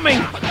it coming.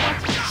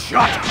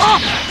 Shut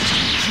up!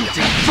 You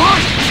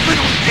divine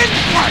little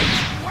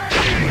ingrate!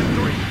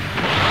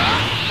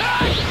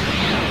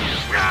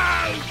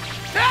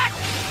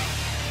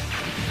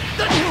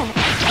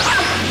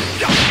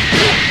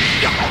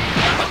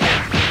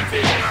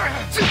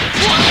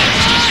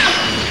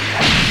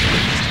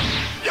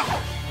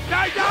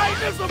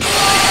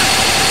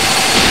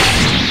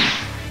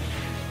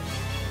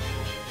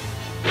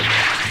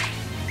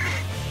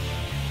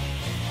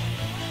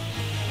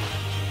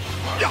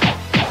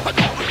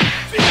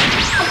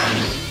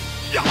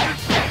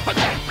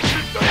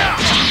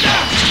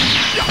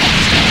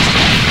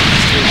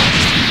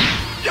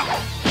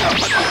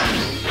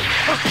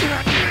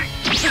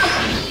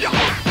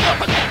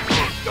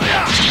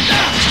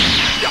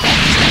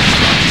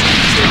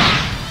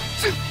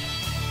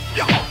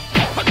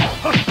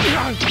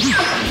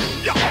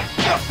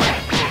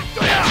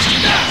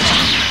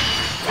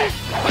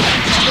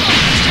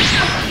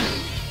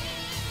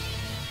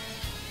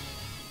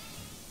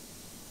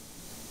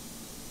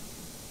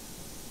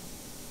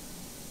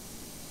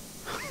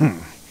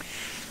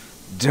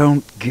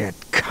 Don't get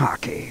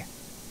cocky.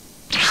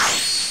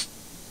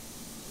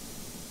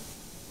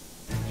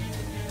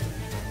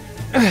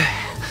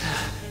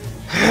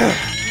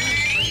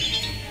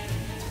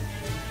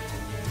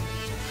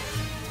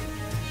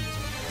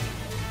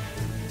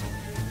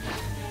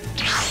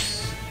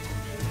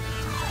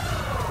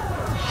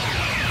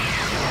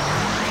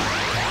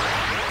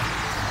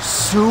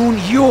 Soon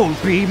you'll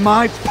be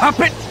my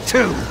puppet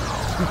too.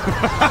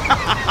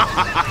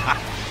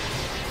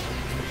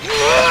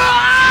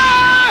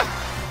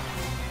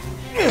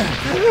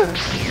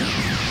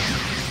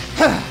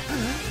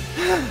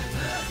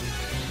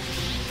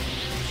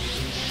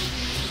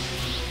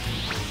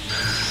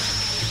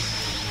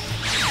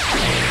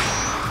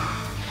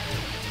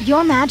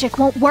 Your magic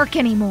won't work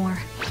anymore.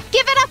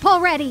 Give it up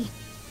already!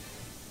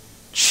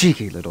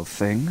 Cheeky little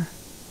thing.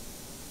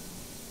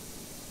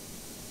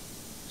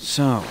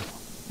 So,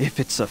 if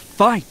it's a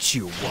fight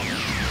you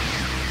want,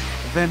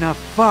 then a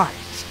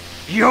fight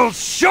you'll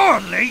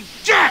surely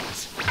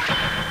get!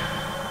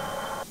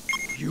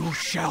 You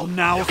shall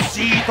now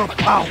see the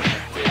power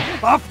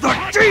of the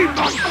Demon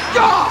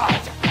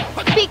God!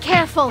 Be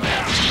careful.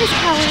 His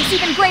power is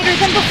even greater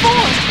than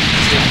before.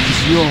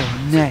 He's your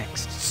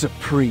next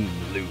supreme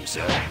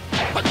loser.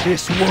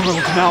 This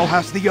world now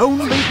has the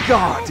only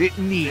god it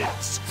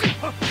needs.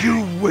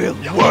 You will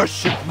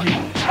worship me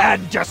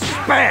and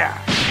despair!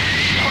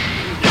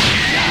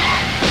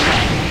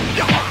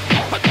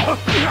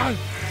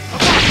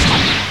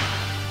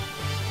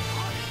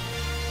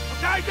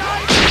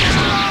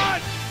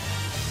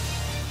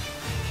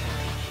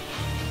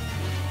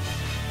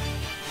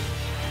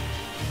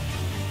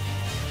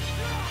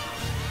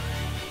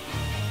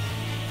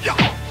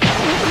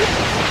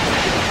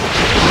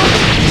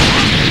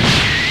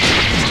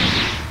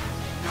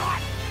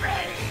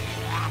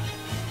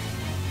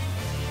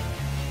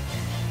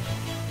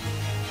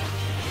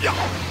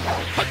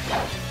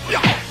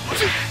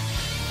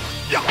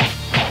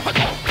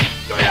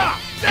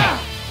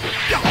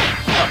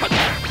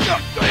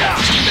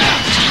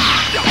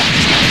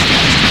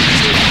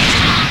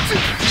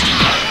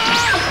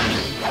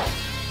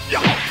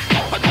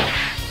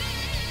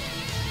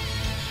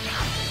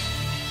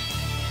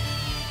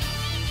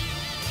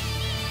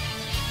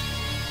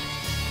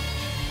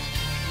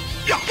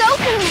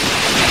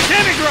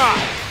 Demigra!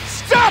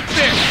 Stop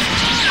this!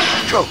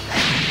 Go!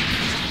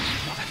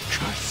 What a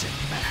cursed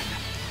man.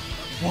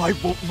 Why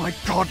won't my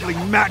godly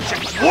magic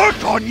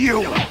work on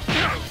you?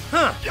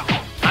 Huh.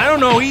 I don't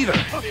know either.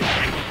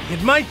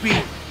 It might be,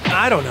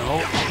 I don't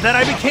know, that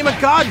I became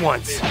a god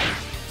once.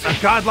 A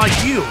god like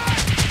you.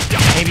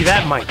 Maybe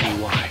that might be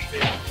why.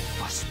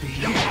 Must be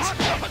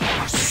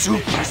it. A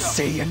Super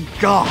Saiyan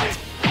god.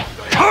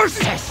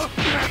 Curses!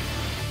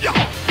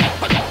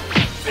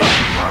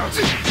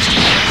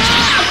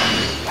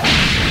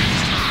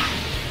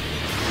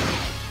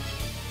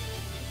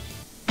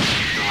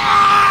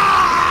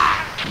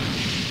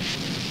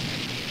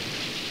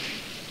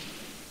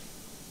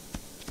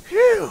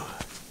 Phew!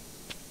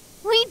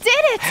 We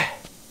did it!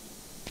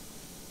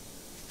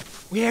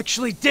 We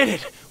actually did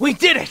it! We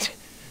did it!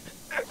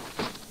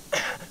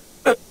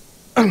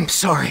 I'm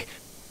sorry.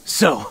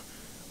 So,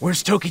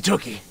 where's Toki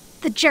Toki?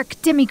 The jerk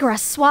Demigra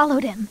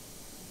swallowed him.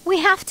 We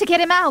have to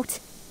get him out.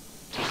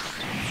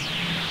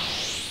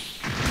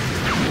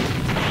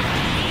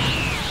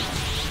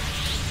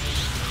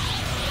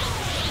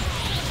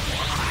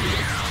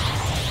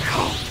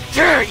 How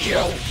dare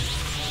you!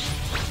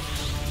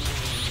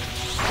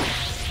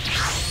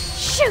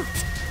 Shoot!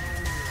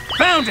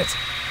 Found it!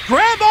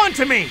 Grab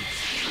onto me!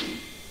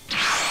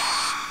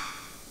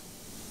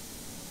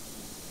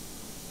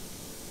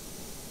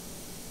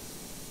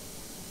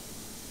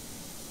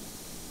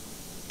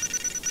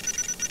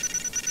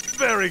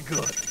 Very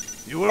good.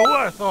 You were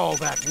worth all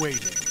that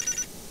waiting.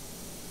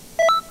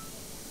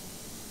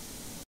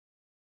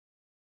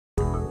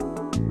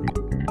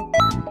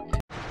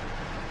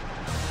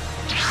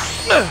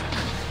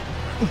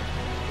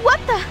 What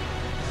the?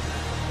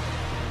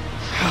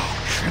 How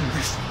can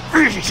this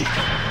be?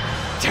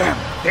 Damn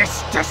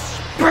this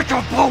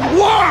despicable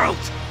world!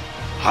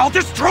 I'll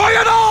destroy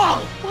it all!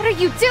 What are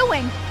you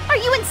doing? Are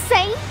you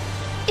insane?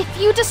 If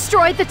you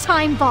destroy the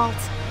time vault,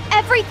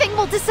 everything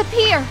will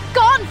disappear,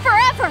 gone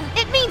forever.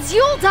 It means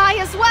you'll die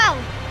as well.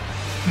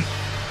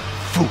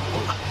 Fool!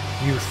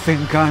 You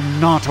think I'm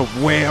not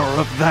aware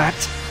of that?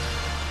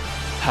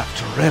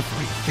 After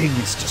everything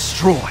is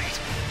destroyed,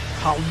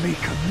 I'll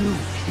make a new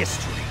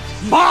history.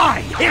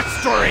 My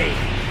history!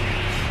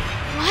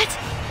 What?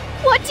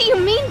 What do you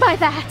mean by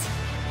that?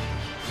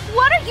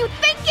 What are you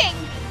thinking?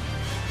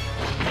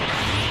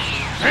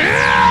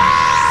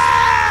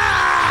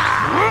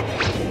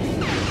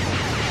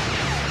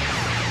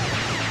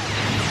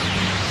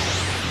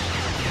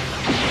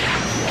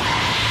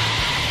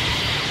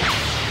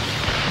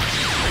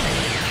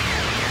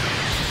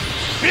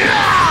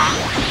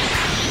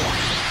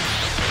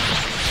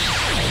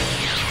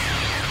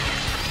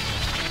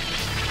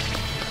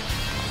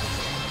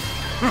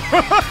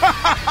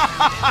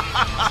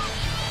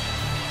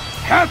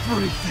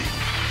 Everything!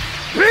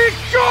 Be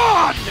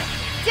gone!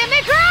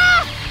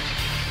 Demigra!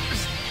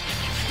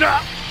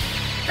 Stop!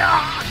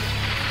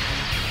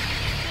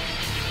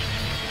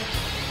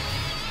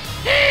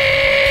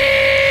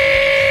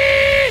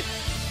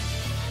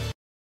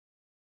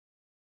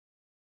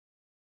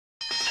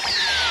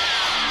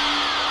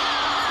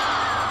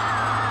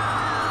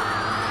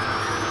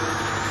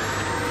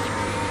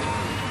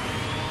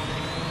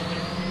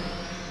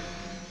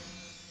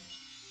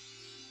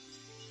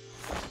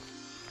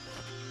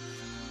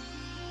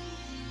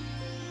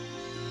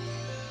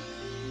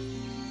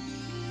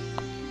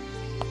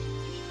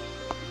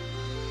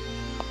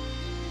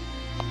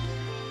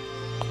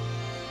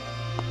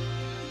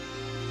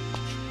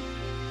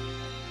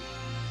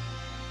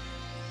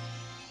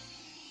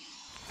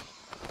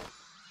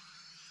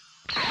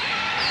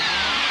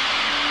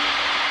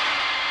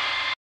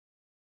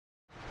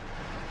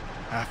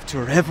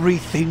 After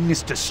everything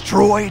is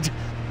destroyed,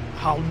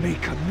 I'll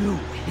make a new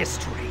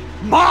history.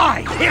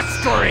 My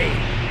history!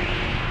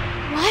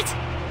 What?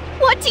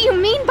 What do you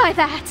mean by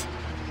that?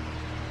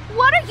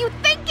 What are you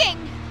thinking?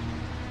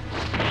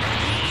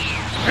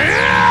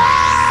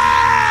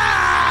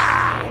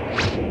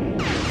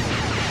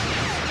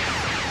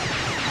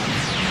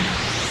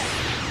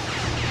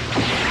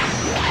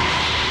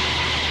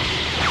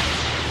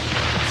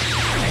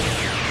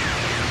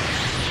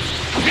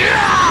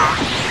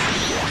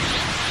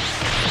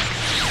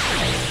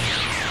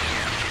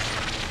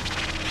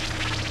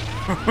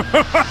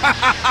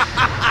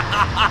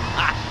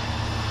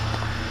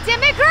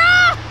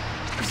 Demigra!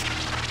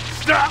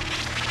 Stop!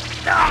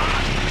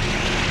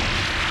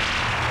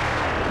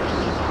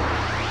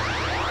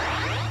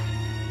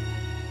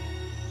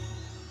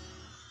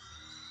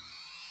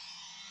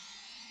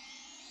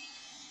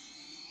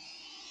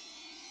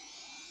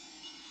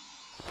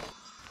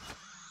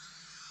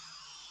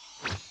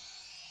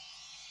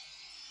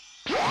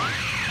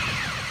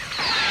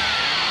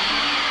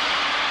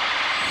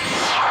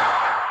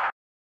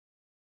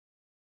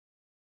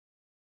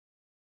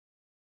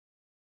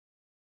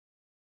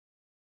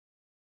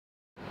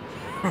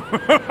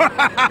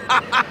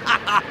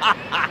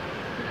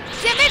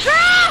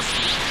 Demigra!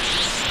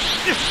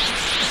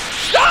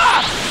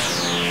 Stop!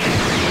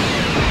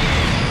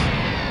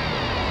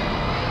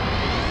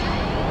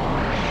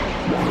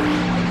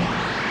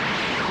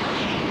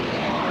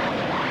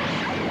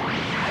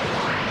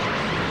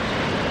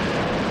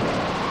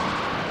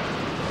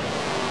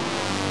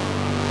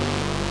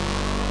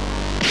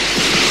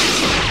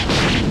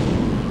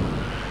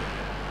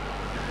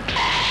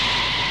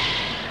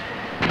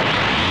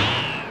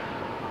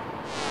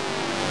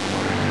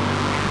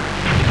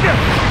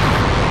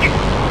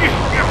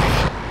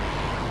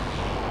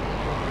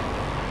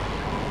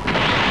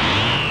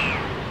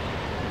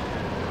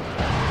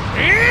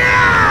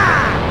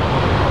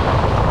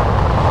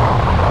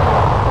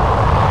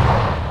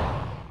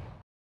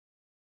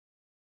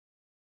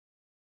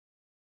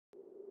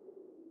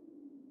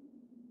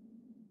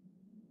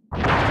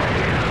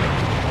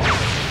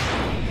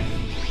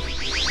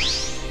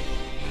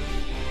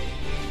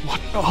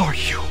 What are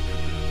you?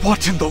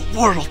 What in the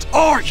world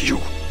are you?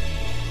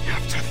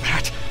 After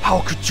that, how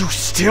could you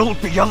still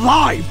be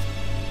alive?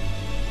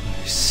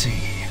 I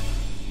see.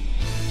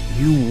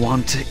 You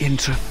want to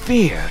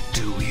interfere,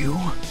 do you?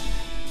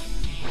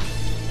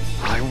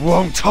 I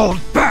won't hold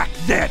back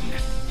then!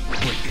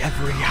 With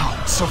every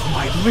ounce of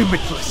my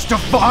limitless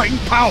divine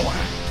power!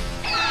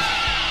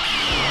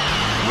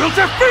 We'll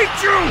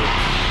defeat you!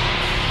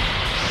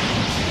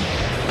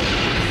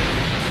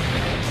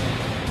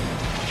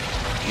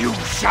 You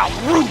shall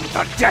rue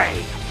the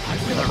day! I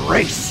will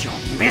erase your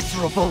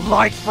miserable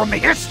life from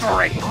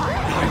history!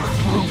 I'm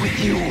through with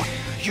you!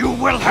 You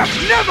will have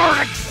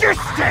never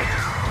existed!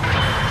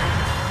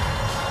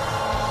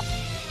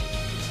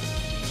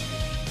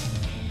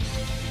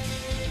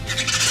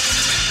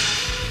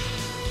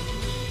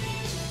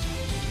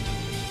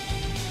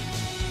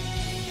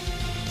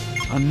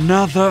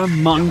 Another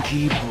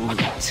monkey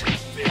brute.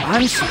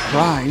 I'm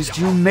surprised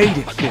you made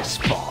it this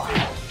far.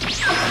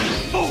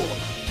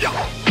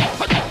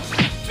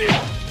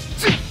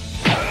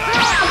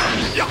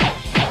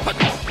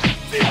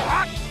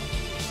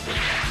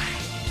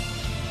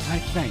 I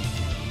thank you.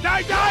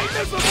 Die,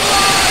 miserable!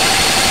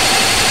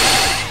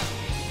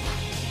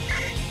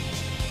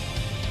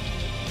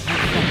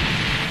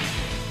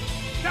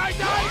 Die,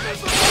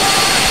 miserable!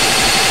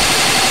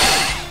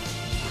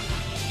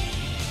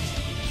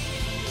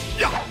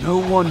 No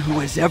one who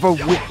has ever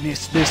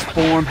witnessed this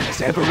form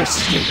has ever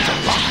escaped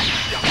alive.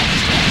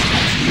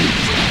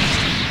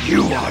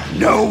 You are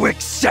no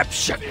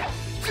exception.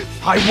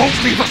 I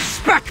won't leave a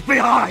speck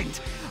behind.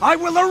 I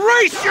will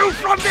erase you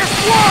from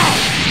this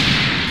world!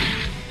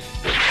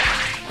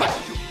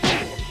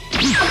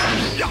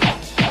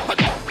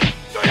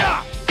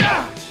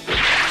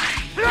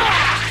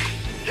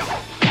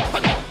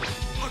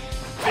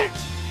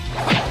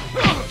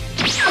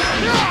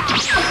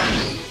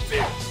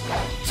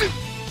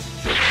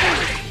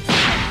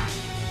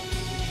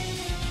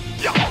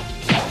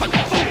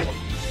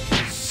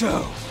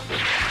 So,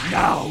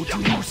 now do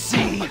you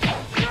see?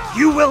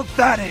 You will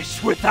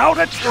vanish without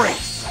a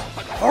trace,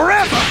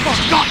 forever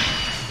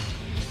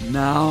forgotten!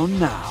 Now,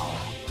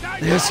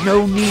 there's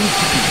no need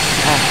to be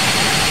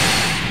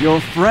sad.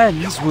 Your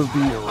friends will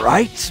be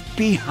right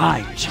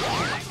behind you.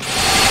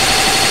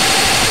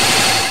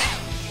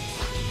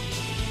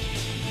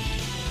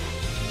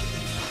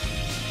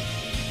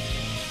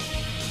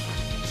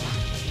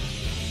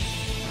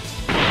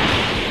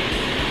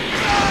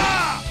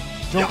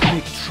 Don't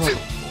make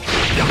trouble.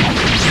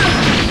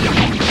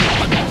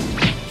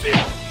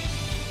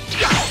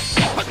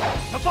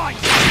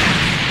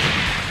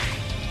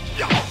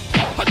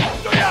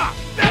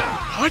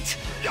 What?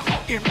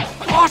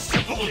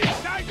 Impossible!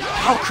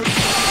 How could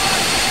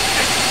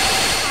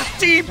a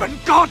demon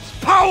god's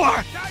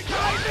power?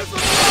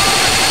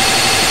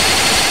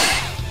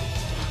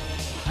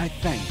 I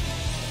thank you.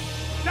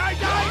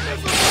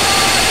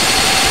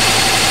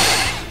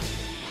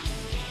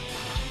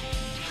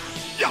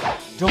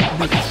 Don't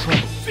make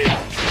trouble.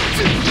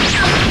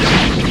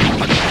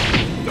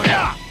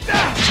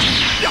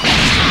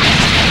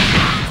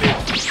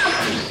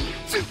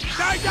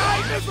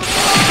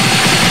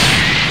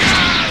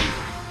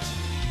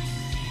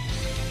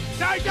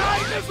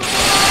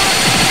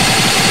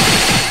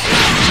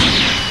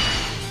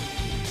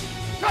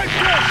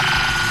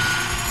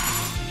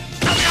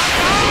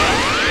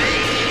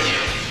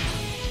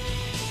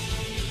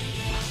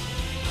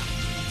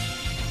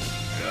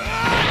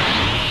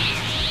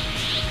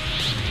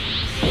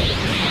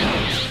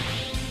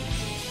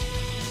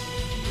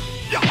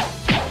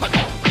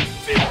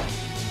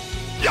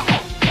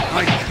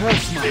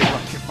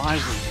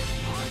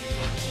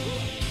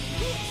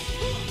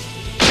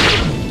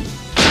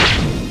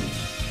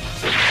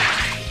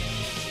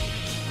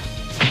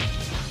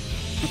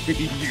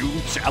 You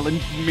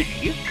challenge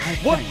me?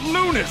 What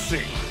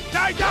lunacy!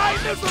 Die,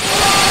 miserable!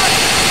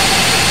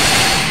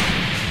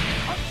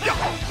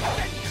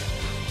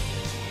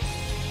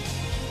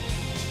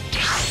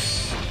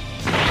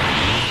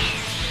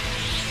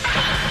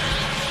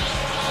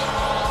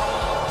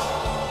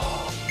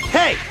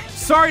 Hey,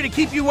 sorry to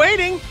keep you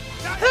waiting.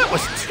 That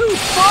was too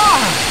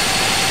far.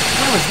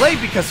 I was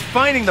late because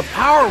finding the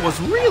power was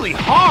really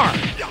hard.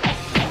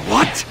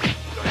 What?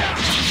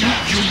 You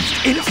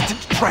used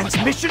instant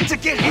transmission to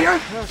get here?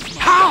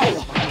 How?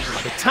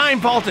 The time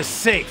vault is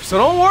safe, so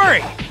don't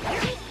worry.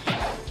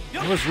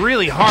 It was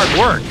really hard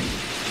work.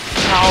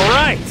 All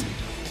right,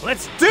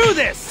 let's do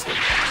this.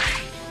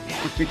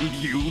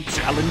 You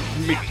challenge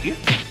me?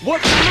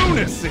 What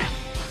lunacy!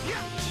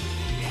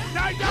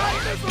 Die,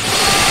 miserable!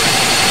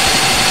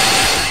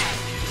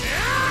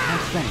 I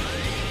thank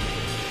you.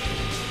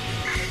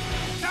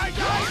 Die,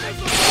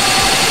 miserable!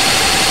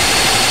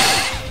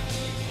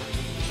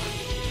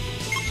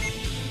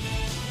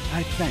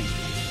 I thank you.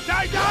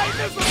 Die,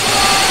 miserable!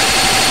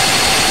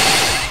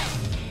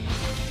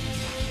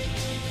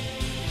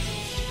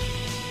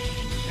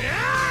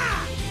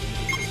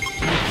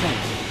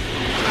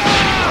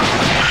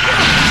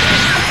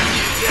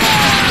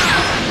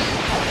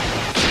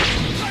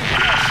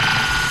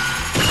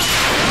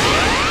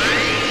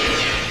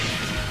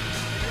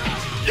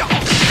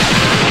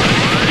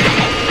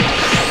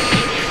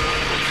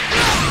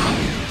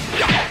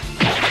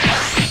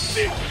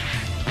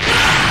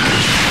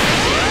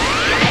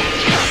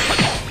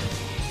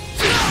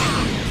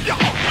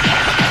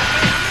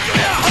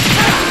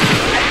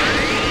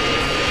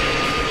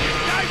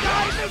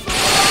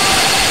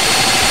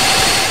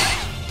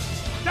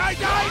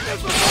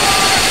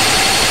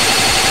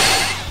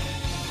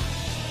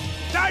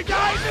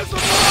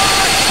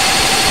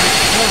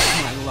 Curse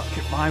my luck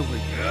if I were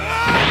you.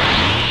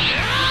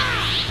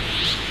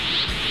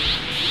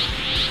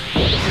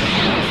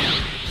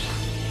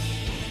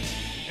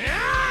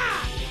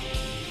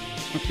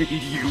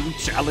 You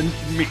challenge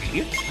me?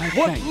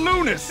 What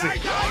lunacy!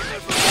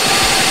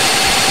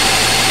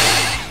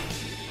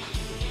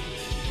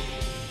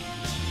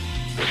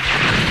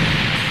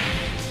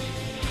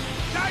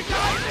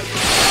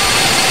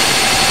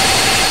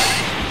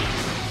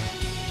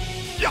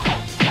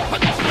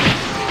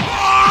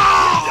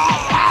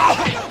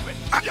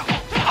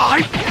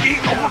 I'm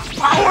being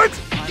overpowered!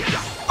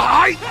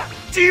 I,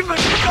 Demon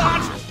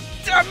God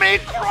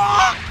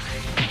Demigra!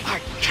 I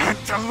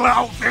can't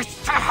allow this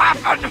to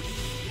happen!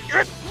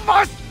 It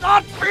must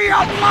not be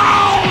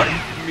allowed!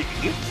 Me?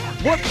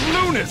 What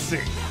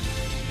lunacy!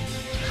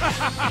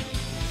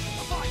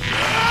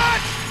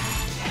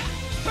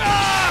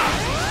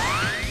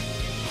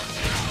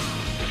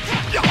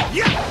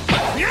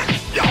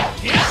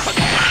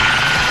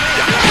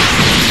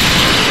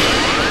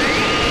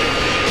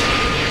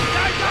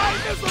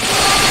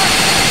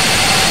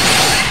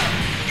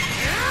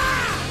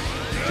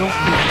 Don't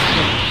move.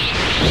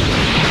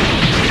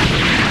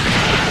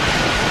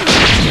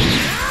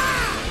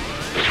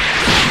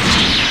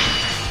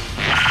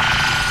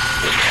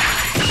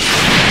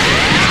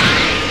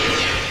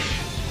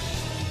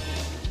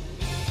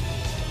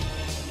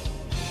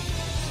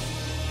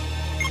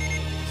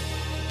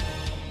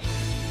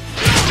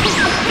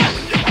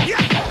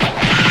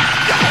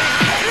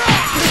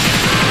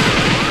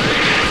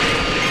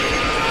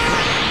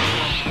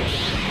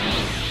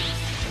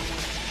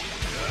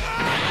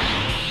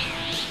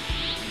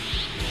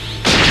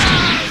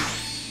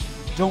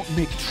 Don't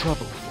make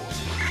trouble for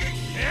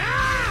me.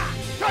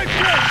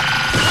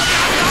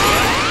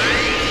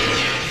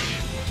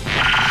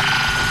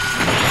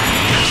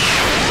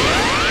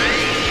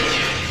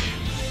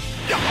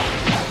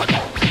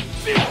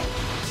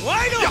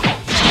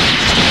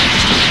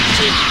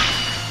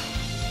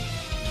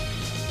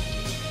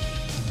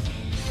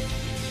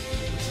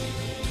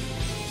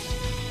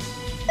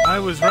 I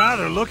was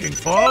rather looking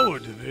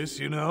forward to this,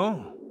 you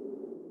know.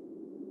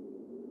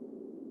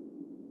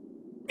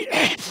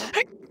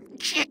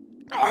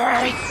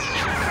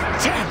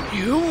 Damn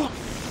you!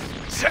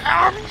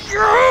 Damn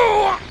you!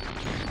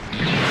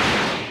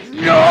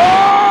 No!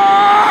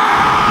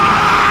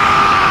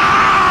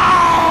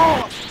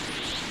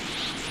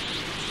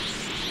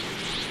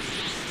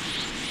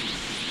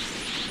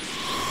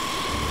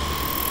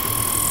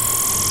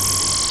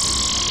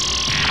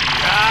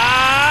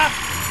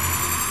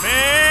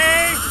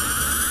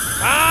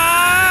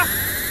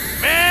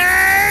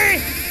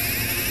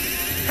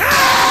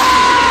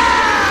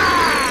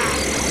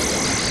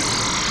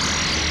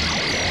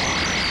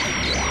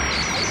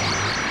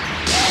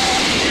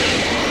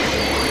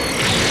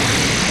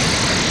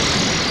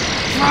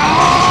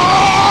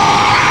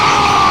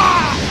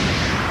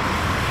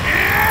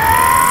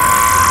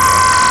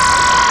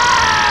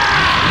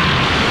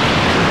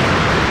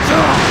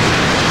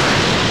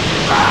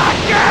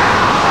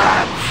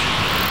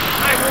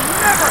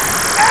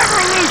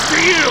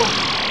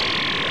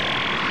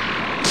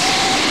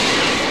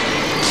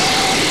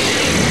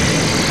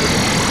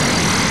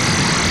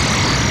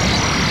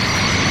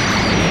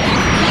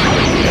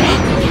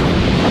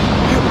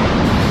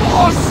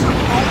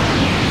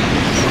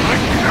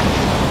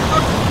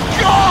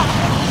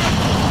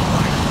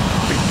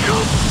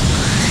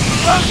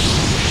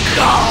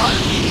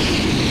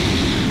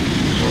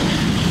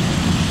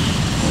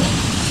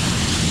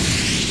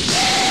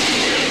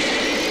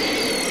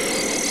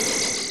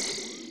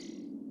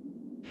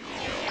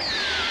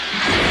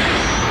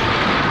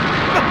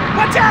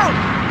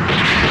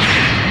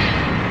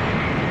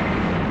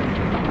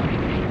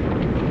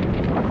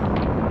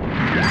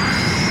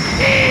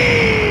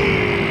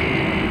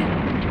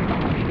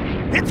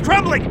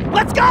 struggling!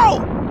 Let's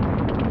go!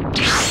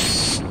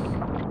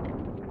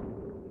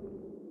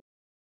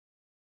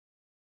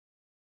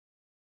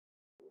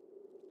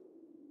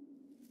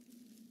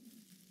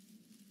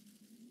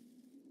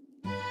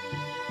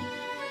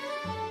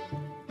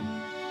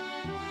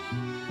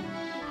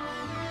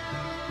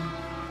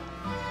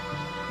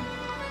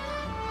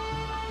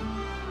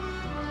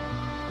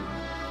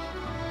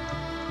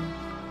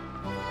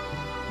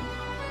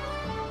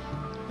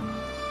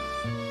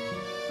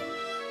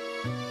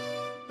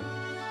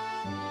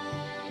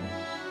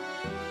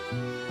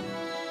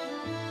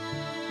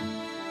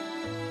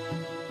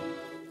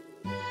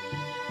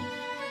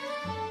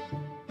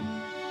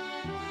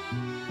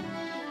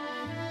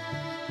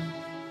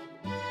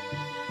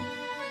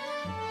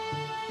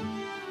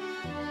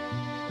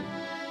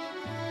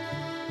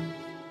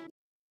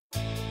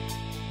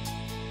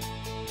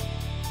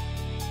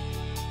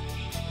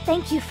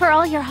 Thank you for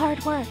all your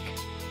hard work.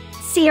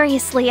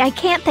 Seriously, I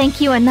can't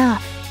thank you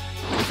enough.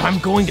 If I'm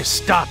going to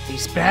stop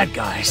these bad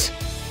guys,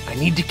 I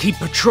need to keep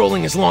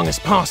patrolling as long as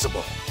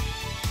possible.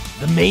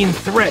 The main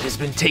threat has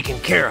been taken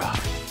care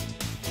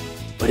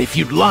of. But if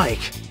you'd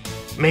like,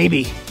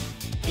 maybe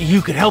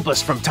you could help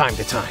us from time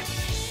to time.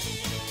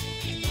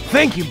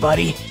 Thank you,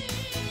 buddy.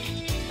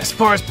 As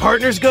far as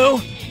partners go,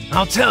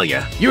 I'll tell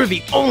you, you're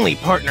the only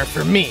partner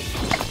for me.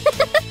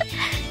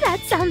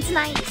 That sounds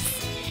nice.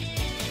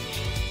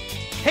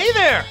 Hey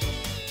there!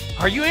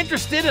 Are you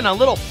interested in a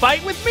little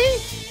fight with me?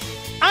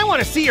 I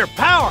want to see your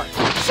power.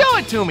 Show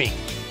it to me.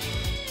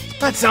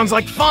 That sounds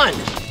like fun.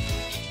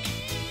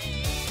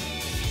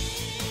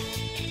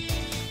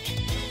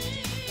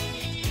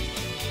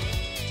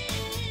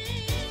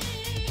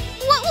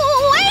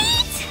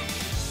 Wait!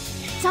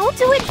 Don't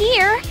do it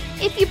here.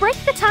 If you break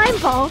the time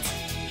vault,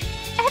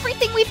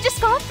 everything we've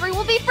just gone through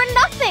will be for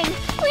nothing.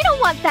 We don't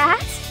want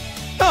that.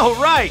 Oh,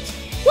 right.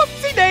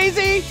 Whoopsie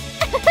daisy.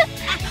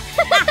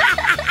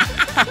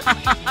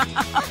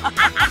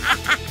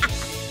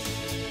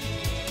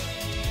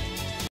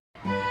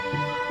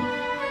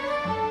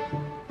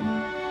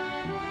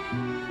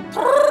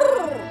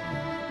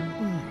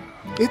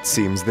 It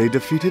seems they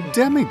defeated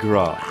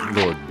Demigra,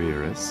 Lord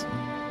Beerus.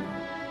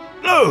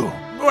 Oh,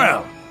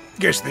 well,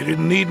 guess they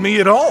didn't need me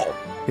at all.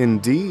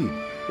 Indeed.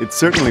 It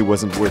certainly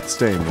wasn't worth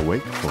staying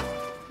awake for.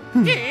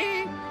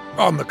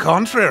 On the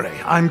contrary,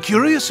 I'm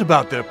curious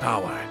about their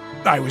power.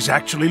 I was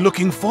actually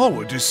looking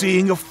forward to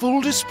seeing a full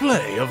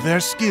display of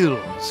their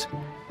skills.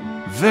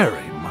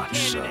 Very much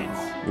so.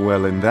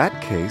 Well, in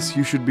that case,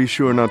 you should be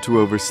sure not to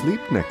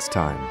oversleep next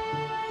time.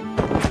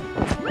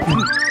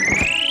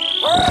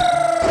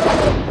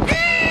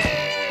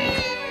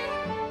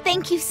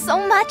 Thank you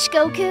so much,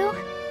 Goku.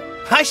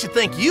 I should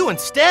thank you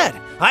instead.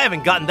 I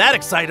haven't gotten that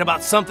excited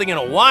about something in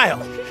a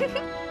while.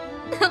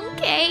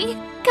 Okay,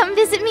 come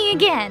visit me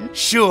again.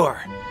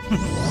 Sure.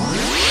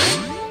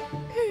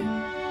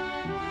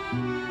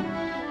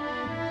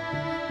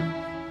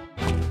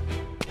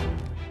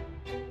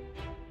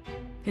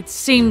 It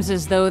seems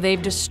as though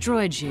they've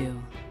destroyed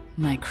you,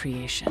 my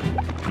creation.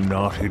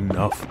 Not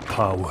enough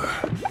power.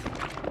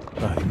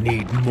 I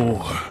need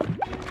more.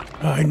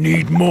 I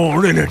need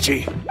more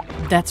energy.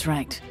 That's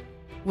right.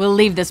 We'll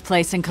leave this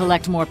place and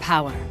collect more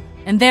power.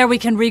 And there we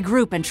can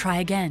regroup and try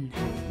again.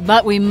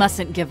 But we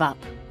mustn't give up.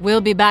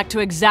 We'll be back to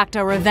exact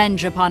our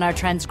revenge upon our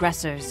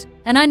transgressors.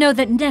 And I know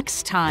that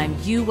next time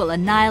you will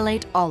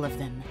annihilate all of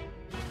them.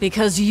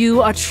 Because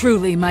you are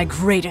truly my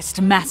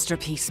greatest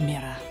masterpiece,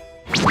 Mira.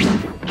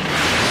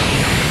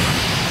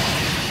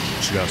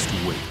 Just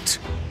wait.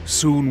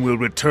 Soon we'll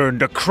return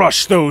to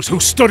crush those who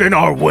stood in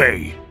our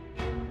way.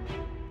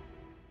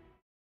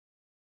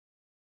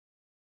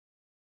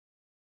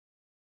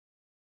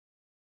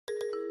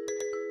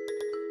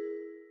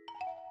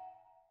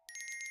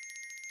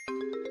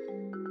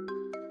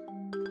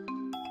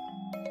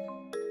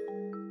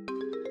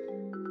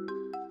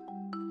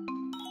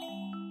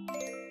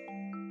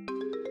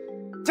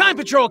 Time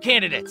Patrol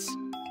candidates!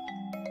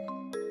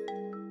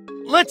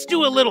 Let's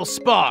do a little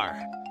spar.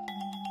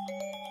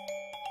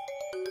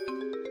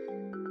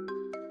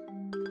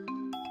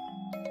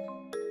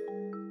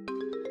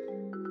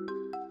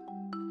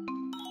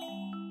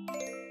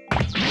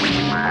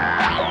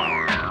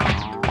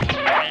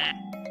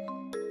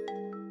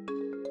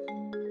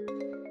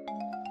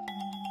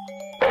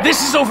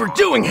 This is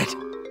overdoing it!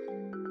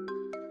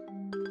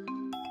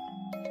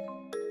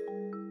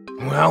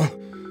 Well,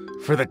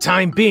 for the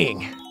time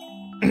being,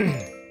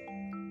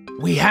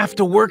 we have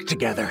to work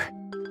together.